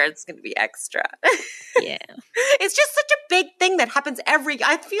 This year it's going to be extra. Yeah. It's just such a big thing that happens I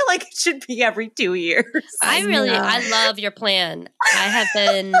feel like it should be every 2 years. I love your plan. I have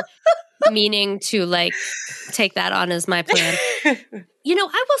been meaning to take that on as my plan.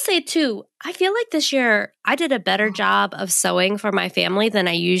 I will say too, I feel like this year I did a better job of sewing for my family than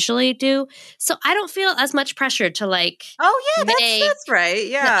I usually do. So I don't feel as much pressure to oh yeah, that's right.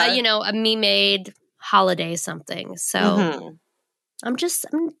 Yeah. A me-made holiday something. So I'm just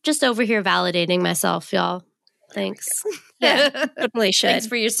over here validating myself, y'all. Thanks. Yeah, totally should. Thanks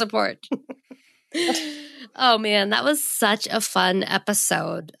for your support. Oh man, that was such a fun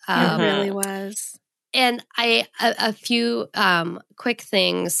episode. It really was. And a few quick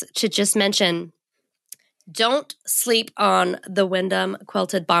things to just mention. Don't sleep on the Wyndham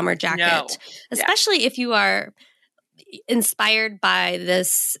quilted bomber jacket, especially if you are inspired by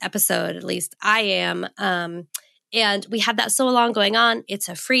this episode. At least I am. And we have that sew along going on. It's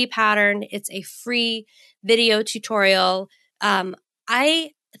a free pattern. It's a free video tutorial.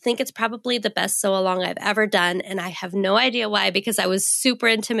 I think it's probably the best sew along I've ever done. And I have no idea why, because I was super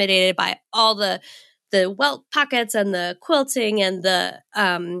intimidated by all the welt pockets and the quilting and the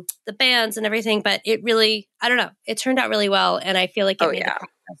bands and everything. But it really, I don't know, it turned out really well. And I feel like it made the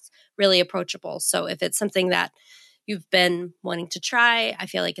process really approachable. So if it's something that you've been wanting to try, I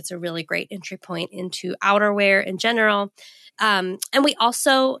feel like it's a really great entry point into outerwear in general. And we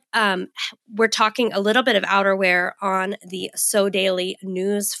also, we're talking a little bit of outerwear on the Sew Daily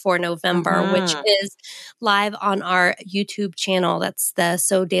News for November, which is live on our YouTube channel. That's the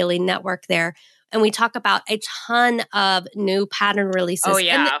Sew Daily Network there. And we talk about a ton of new pattern releases. Oh,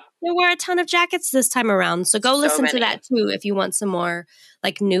 yeah. And there were a ton of jackets this time around. So go listen to that too if you want some more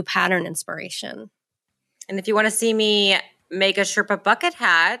new pattern inspiration. And if you want to see me make a Sherpa bucket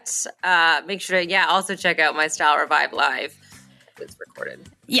hat, make sure to, also check out my Style Revive Live. It's recorded.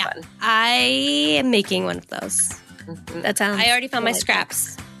 Yeah, fun. I am making one of those. That sounds. I already found my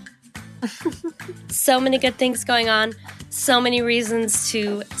scraps. So many good things going on. So many reasons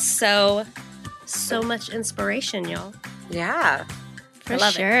to sew. So much inspiration, y'all. Yeah. For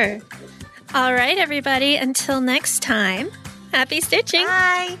sure. All right, everybody. Until next time, happy stitching.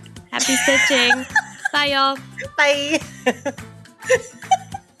 Bye. Happy stitching. Bye, y'all. Bye.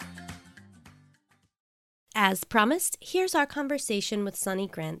 As promised, here's our conversation with Sunny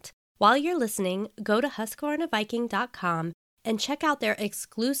Grint. While you're listening, go to husqvarnaviking.com and check out their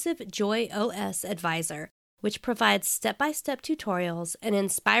exclusive Joy OS advisor, which provides step-by-step tutorials and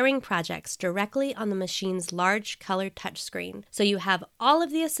inspiring projects directly on the machine's large color touchscreen, so you have all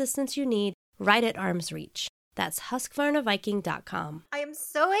of the assistance you need right at arm's reach. That's husqvarnaviking.com. I am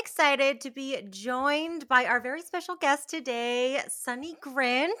so excited to be joined by our very special guest today, Sunny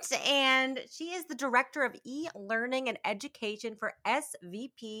Grint, and she is the Director of E-Learning and Education for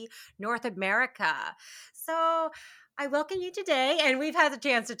SVP North America. So I welcome you today, and we've had the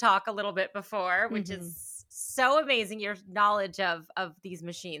chance to talk a little bit before, which is so amazing. Your knowledge of these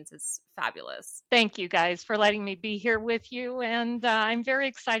machines is fabulous. Thank you guys for letting me be here with you. And I'm very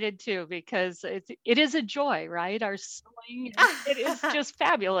excited too, because it is a joy, right? Our sewing, it is just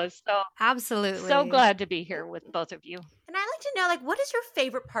fabulous. So absolutely. So glad to be here with both of you. And I'd like to know, what is your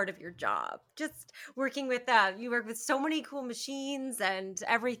favorite part of your job? Just working with, you work with so many cool machines and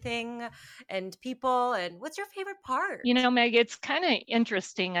everything and people. And what's your favorite part? Meg, it's kind of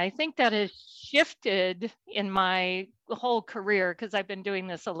interesting. I think that has shifted in my whole career because I've been doing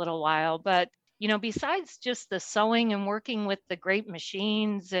this a little while. But, besides just the sewing and working with the great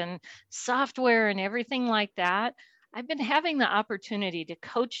machines and software and everything like that, I've been having the opportunity to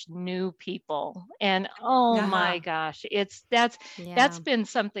coach new people. And my gosh, that's been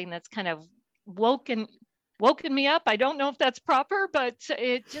something that's kind of woken me up. I don't know if that's proper, but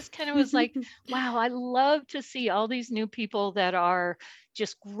it just kind of was like, wow, I love to see all these new people that are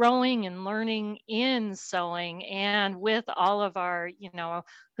just growing and learning in sewing, and with all of our,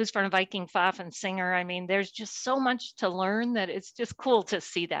 Husqvarna Viking, Pfaff, and Singer. I mean, there's just so much to learn that it's just cool to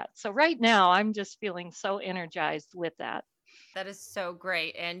see that. So right now I'm just feeling so energized with that. That is so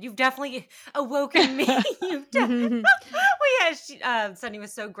great. And you've definitely awoken me. Sunny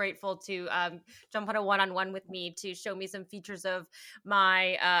was so grateful to jump on a one-on-one with me to show me some features of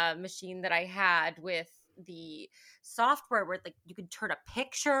my machine that I had with the software where you could turn a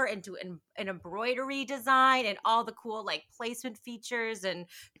picture into an embroidery design and all the cool placement features and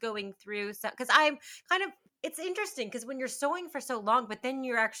going through. So, because I'm kind of, it's interesting because when you're sewing for so long, but then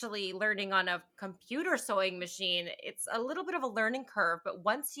you're actually learning on a computer sewing machine, it's a little bit of a learning curve. But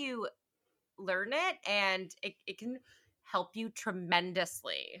once you learn it, and it can help you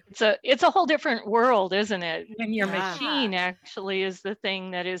tremendously. It's a whole different world, isn't it? When your machine actually is the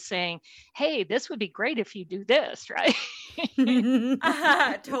thing that is saying, hey, this would be great if you do this, right?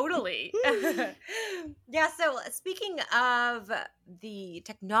 Totally. Yeah, so speaking of the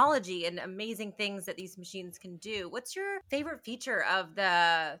technology and amazing things that these machines can do, what's your favorite feature of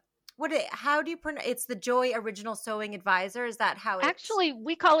how do you pronounce it's the Joy Original Sewing Advisor? Is that how Actually,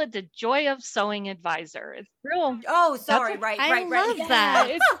 we call it the Joy of Sewing Advisor. It's real. Oh, sorry. Right. I love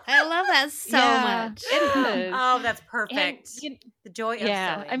that. I love that so much. It is. Oh, that's perfect. The Joy of Sewing.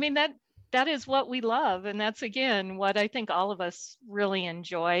 I mean, that is what we love. And that's, again, what I think all of us really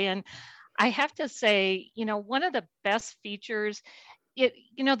enjoy. And I have to say, one of the best features,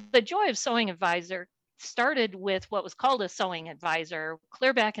 the Joy of Sewing Advisor started with what was called a sewing advisor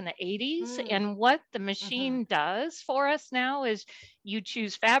clear back in the 80s. And what the machine does for us now is you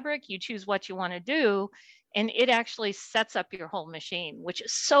choose fabric, you choose what you want to do, and it actually sets up your whole machine, which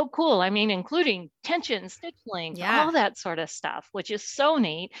is so cool. I mean, including tension, stitch length, all that sort of stuff, which is so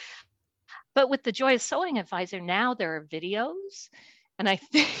neat. But with the Joy of Sewing Advisor, now there are videos. And I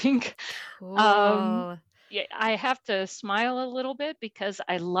think I have to smile a little bit because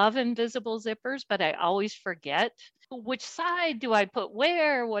I love invisible zippers, but I always forget which side do I put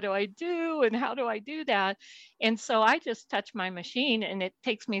where, what do I do, and how do I do that? And so I just touch my machine and it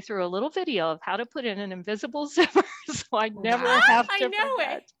takes me through a little video of how to put in an invisible zipper so I never have to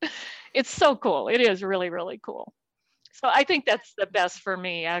forget. It's so cool. It is really, really cool. So I think that's the best for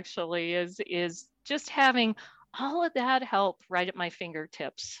me, actually, is just having all of that help right at my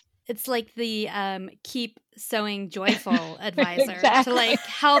fingertips. It's like the keep sewing joyful advisor to like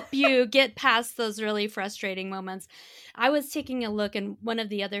help you get past those really frustrating moments. I was taking a look, and one of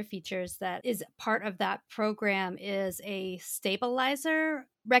the other features that is part of that program is a stabilizer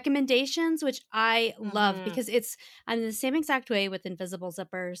recommendations, which I love because I'm the same exact way with invisible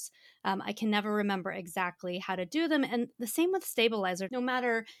zippers. I can never remember exactly how to do them. And the same with stabilizer. No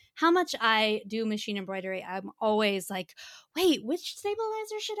matter how much I do machine embroidery, I'm always like, wait, which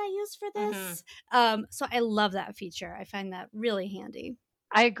stabilizer should I use for this? So I love that feature. I find that really handy.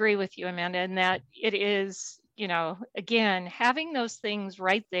 I agree with you, Amanda, in that it is, again, having those things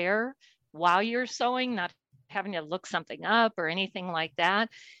right there while you're sewing, not having to look something up or anything like that.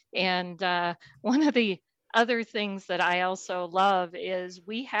 And one of the other things that I also love is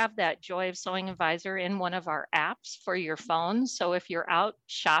we have that Joy of Sewing Advisor in one of our apps for your phone. So if you're out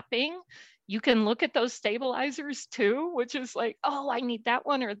shopping, you can look at those stabilizers too, which is like, oh, I need that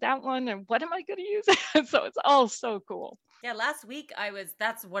one or that one. And what am I going to use? So it's all so cool. Yeah, last week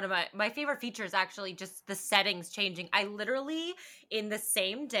that's one of my favorite features, actually, just the settings changing. I literally, in the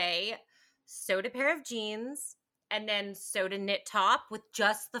same day, sewed a pair of jeans and then sewed a knit top with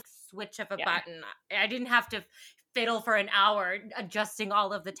just the switch of a button. I didn't have to fiddle for an hour adjusting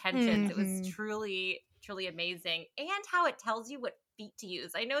all of the tensions. It was truly, truly amazing. And how it tells you what feet to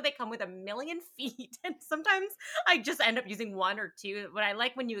use. I know they come with a million feet, and sometimes I just end up using one or two. But I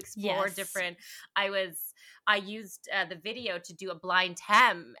like when you explore different. I used the video to do a blind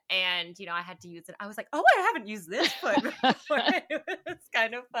hem, and I had to use it. I was like, oh, I haven't used this foot before. It was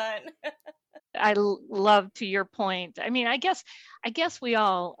kind of fun. I love, to your point. I mean, I guess we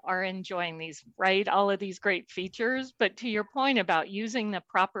all are enjoying these, right? All of these great features. But to your point about using the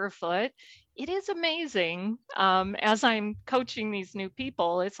proper foot, it is amazing. As I'm coaching these new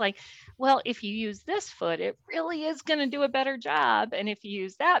people, it's like, well, if you use this foot, it really is going to do a better job. And if you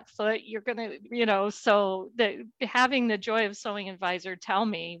use that foot, you're going to, so having the Joy of Sewing Advisor tell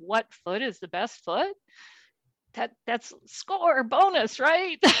me what foot is the best foot, that's score bonus,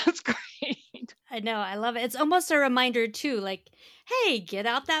 right? That's great. I know. I love it. It's almost a reminder too, like, hey, get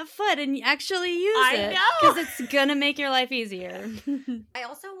out that foot and actually use it. Because it's going to make your life easier. I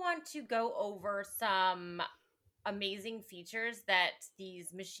also want to go over some amazing features that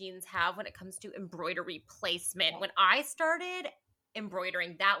these machines have when it comes to embroidery placement. When I started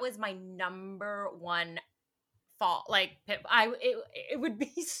embroidering, that was my number one fault. Like, it would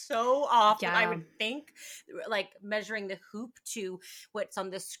be so often. I would think like measuring the hoop to what's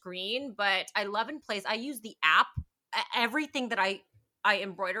on the screen, but I love in place. I use the app. Everything that I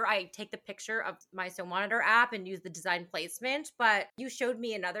embroider, I take the picture of my Sew Monitor app and use the design placement. But you showed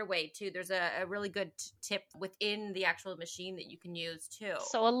me another way too. There's a really good tip within the actual machine that you can use too.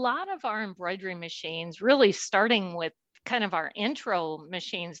 So a lot of our embroidery machines, really starting with kind of our intro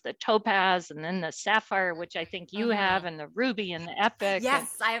machines, the Topaz and then the Sapphire, which I think you have, and the Ruby and the Epic.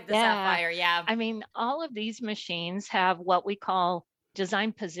 Yes, I have the Sapphire. Yeah. I mean, all of these machines have what we call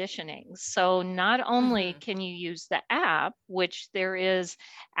design positioning. So not only can you use the app, which there is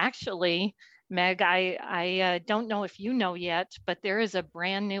actually Meg, I don't know if you know yet, but there is a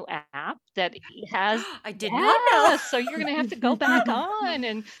brand new app that has. I did not know. So you're going to have to go back on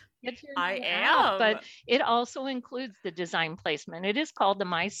and get your I new am. app. But it also includes the design placement. It is called the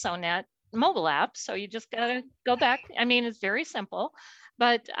My Sewnet mobile app. So you just got to go back. I mean, it's very simple.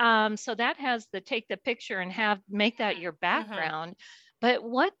 But so that has the take the picture and make that your background. But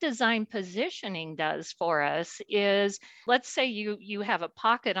what design positioning does for us is, let's say you have a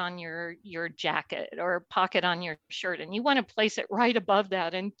pocket on your jacket or a pocket on your shirt, and you want to place it right above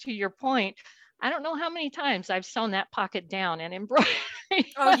that. And to your point, I don't know how many times I've sewn that pocket down and embroidered.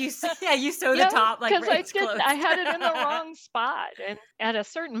 Oh, you sew the top like because I had it in the wrong spot. And at a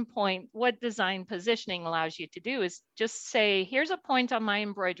certain point, what design positioning allows you to do is just say, here's a point on my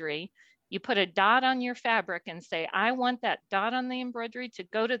embroidery. You put a dot on your fabric and say, I want that dot on the embroidery to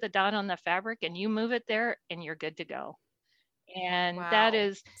go to the dot on the fabric, and you move it there and you're good to go. And that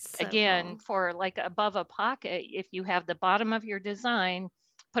is, so again, cool. For like above a pocket, if you have the bottom of your design,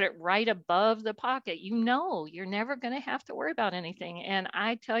 put it right above the pocket, you're never going to have to worry about anything. And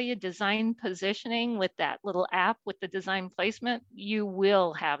I tell you, design positioning with that little app with the design placement, you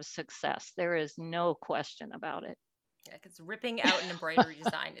will have success. There is no question about it. Yeah, because ripping out an embroidery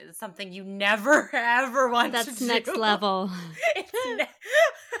design is something you never, ever want to do. That's next level.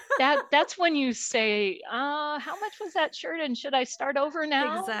 That's when you say, how much was that shirt and should I start over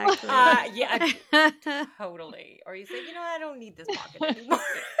now? Exactly. Yeah, totally. Or you say, I don't need this pocket anymore.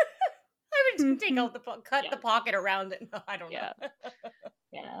 I would take out the pocket around it. No, I don't know.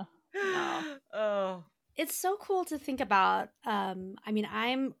 Yeah. No. Oh. It's so cool to think about. I mean,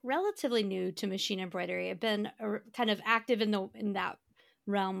 I'm relatively new to machine embroidery. I've been kind of active in that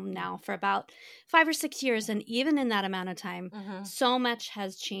realm now for about 5 or 6 years. And even in that amount of time, so much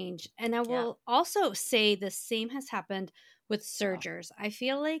has changed. And I will also say the same has happened with sergers. I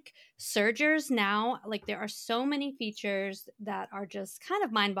feel like sergers now, like there are so many features that are just kind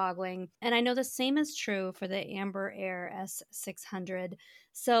of mind-boggling. And I know the same is true for the Amber Air S600.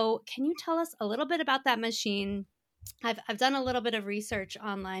 So can you tell us a little bit about that machine? I've done a little bit of research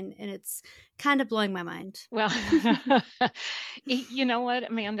online, and it's kind of blowing my mind. Well, you know what,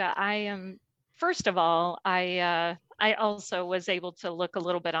 Amanda? First of all, I also was able to look a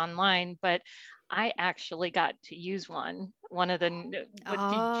little bit online, but I actually got to use one of the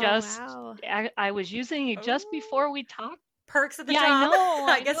wow. I was using it just before we talked. Perks of the job. I know.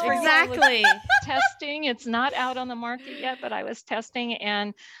 I guess exactly. Testing. It's not out on the market yet, but I was testing,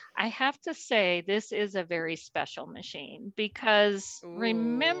 and I have to say this is a very special machine because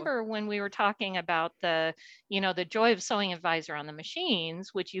remember when we were talking about the Joy of Sewing Advisor on the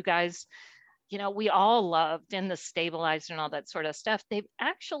machines, which you guys, we all loved, and the stabilizer and all that sort of stuff. They've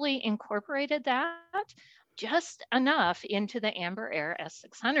actually incorporated that just enough into the Amber Air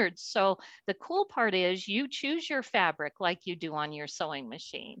S600. So the cool part is you choose your fabric like you do on your sewing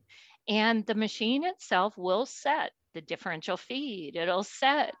machine, and the machine itself will set the differential feed. It'll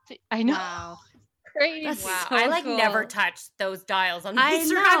set. I know. Wow. Crazy. Wow. So I cool. never touched those dials on my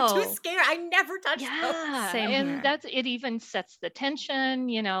I'm too scared. I never touched those. Same and here. it even sets the tension,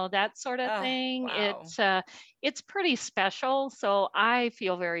 that sort of thing. Wow. It's pretty special. So I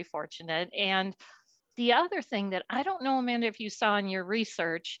feel very fortunate. And the other thing that I don't know, Amanda, if you saw in your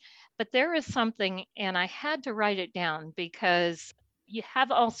research, but there is something, and I had to write it down because you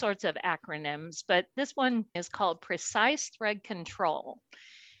have all sorts of acronyms, but this one is called Precise Thread Control.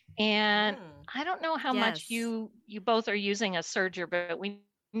 And I don't know how much you both are using a serger, but we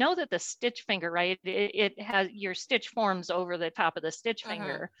know that the stitch finger, right? It has your stitch forms over the top of the stitch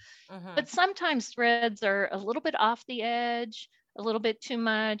finger, but sometimes threads are a little bit off the edge, a little bit too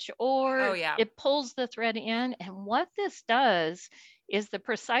much, or it pulls the thread in. And what this does is the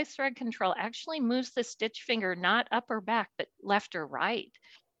Precise Thread Control actually moves the stitch finger not up or back, but left or right.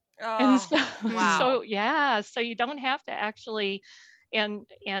 Oh, and so you don't have to actually, and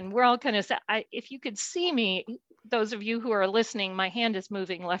we're all kind of, if you could see me, those of you who are listening, my hand is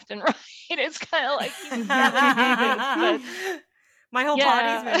moving left and right. It's kind of like, you can't see this, but my whole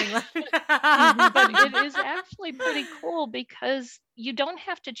body's moving. But it is actually pretty cool because you don't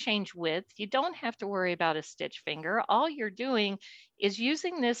have to change width. You don't have to worry about a stitch finger. All you're doing is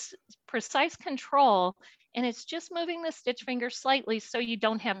using this precise control, and it's just moving the stitch finger slightly so you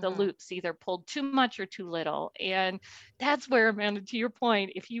don't have the loops either pulled too much or too little. And that's where, Amanda, to your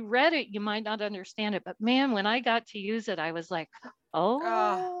point, if you read it, you might not understand it. But man, when I got to use it, I was like,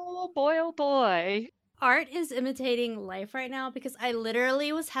 oh boy. Art is imitating life right now because I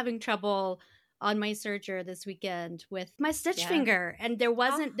literally was having trouble on my serger this weekend with my stitch finger, and there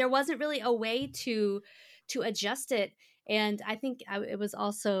wasn't really a way to adjust it. And I think it was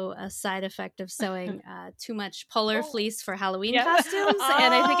also a side effect of sewing too much polar fleece for Halloween costumes,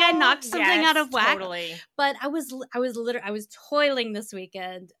 and I think I knocked something out of whack. Totally. But I was toiling this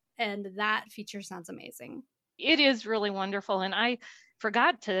weekend, and that feature sounds amazing. It is really wonderful, and I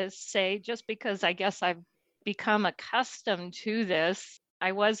forgot to say, just because I guess I've become accustomed to this,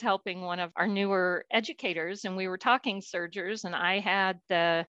 I was helping one of our newer educators, and we were talking sergers, and I had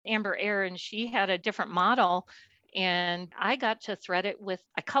the Amber Air, and she had a different model. And I got to thread it with,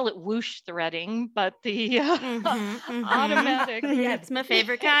 I call it whoosh threading, but the automatic. Yeah, it's my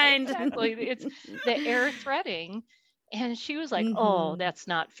favorite kind. Exactly. It's the air threading. And she was like, oh, that's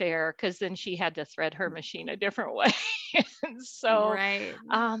not fair. Because then she had to thread her machine a different way. And so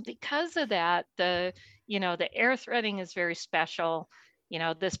because of that, the air threading is very special.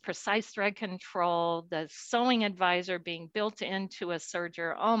 This precise thread control, the sewing advisor being built into a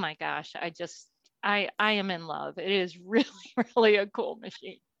serger. Oh my gosh, I am in love. It is really, really a cool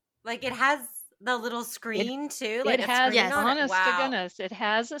machine. Like it has the little screen too. Like it has, honest to goodness, it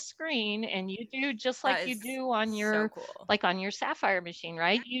has a screen, and you do just like you do on your like on your Sapphire machine,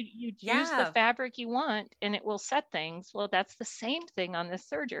 right? You choose the fabric you want, and it will set things. Well, that's the same thing on this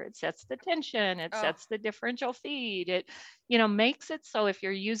serger. It sets the tension, it sets the differential feed. It, makes it so if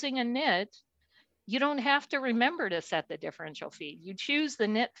you're using a knit, you don't have to remember to set the differential feed. You choose the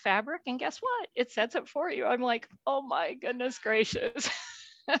knit fabric, and guess what? It sets it for you. I'm like, oh my goodness gracious.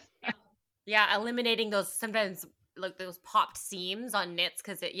 Yeah, eliminating those sometimes like those popped seams on knits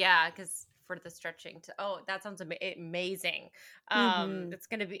because for the stretching that sounds amazing.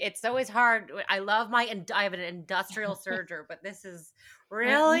 It's always hard. I have an industrial serger, but this is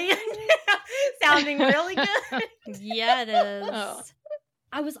really sounding really good. Yeah, it is.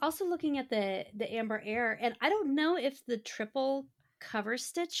 I was also looking at the Amber Air, and I don't know if the triple cover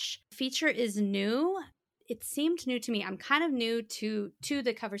stitch feature is new. It seemed new to me. I'm kind of new to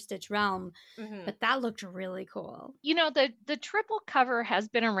the cover stitch realm, but that looked really cool. The triple cover has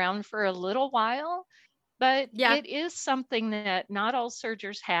been around for a little while, but it is something that not all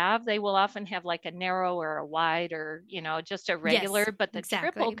sergers have. They will often have like a narrow or a wide or, just a regular, but the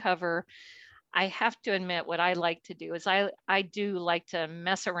triple cover, I have to admit, what I like to do is I do like to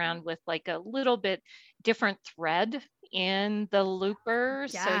mess around with like a little bit different thread in the looper,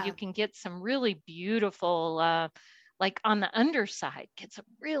 so you can get some really beautiful, like on the underside, get some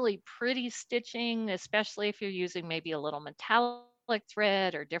really pretty stitching, especially if you're using maybe a little metallic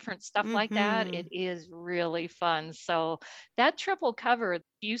thread or different stuff like that. It is really fun. So that triple cover,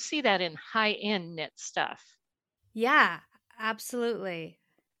 you see that in high-end knit stuff. Yeah, absolutely.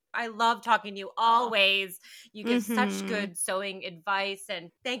 I love talking to you always. You give such good sewing advice, and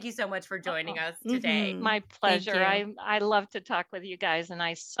thank you so much for joining us today. My pleasure. I love to talk with you guys, and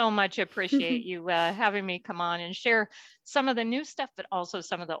I so much appreciate you having me come on and share some of the new stuff, but also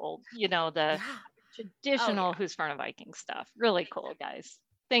some of the old, the traditional Husqvarna Viking stuff. Really cool, guys.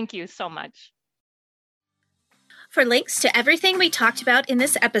 Thank you so much. For links to everything we talked about in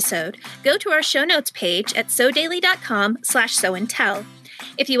this episode, go to our show notes page at sewdaily.com/sewandtell.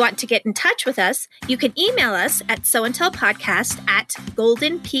 If you want to get in touch with us, you can email us at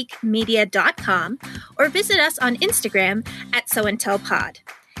sewandtellpodcast@goldenpeakmedia.com or visit us on Instagram at sewandtellpod.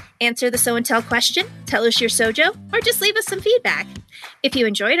 Answer the Sew and Tell question, tell us your sojo, or just leave us some feedback. If you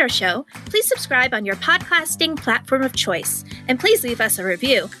enjoyed our show, please subscribe on your podcasting platform of choice, and please leave us a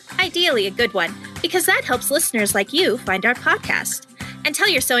review, ideally a good one, because that helps listeners like you find our podcast. And tell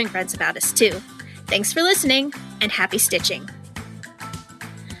your sewing friends about us too. Thanks for listening, and happy stitching.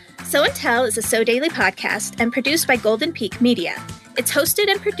 Sew and Tell is a Sew Daily podcast and produced by Golden Peak Media. It's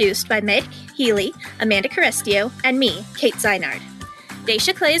hosted and produced by Meg Healy, Amanda Carestio, and me, Kate Zeinard.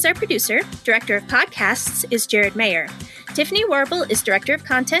 Daisha Clay is our producer. Director of podcasts is Jared Mayer. Tiffany Warble is Director of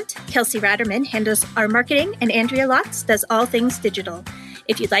Content. Kelsey Ratterman handles our marketing, and Andrea Lotz does all things digital.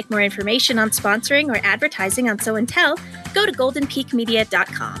 If you'd like more information on sponsoring or advertising on Sew and Tell, go to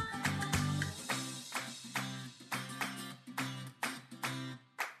goldenpeakmedia.com.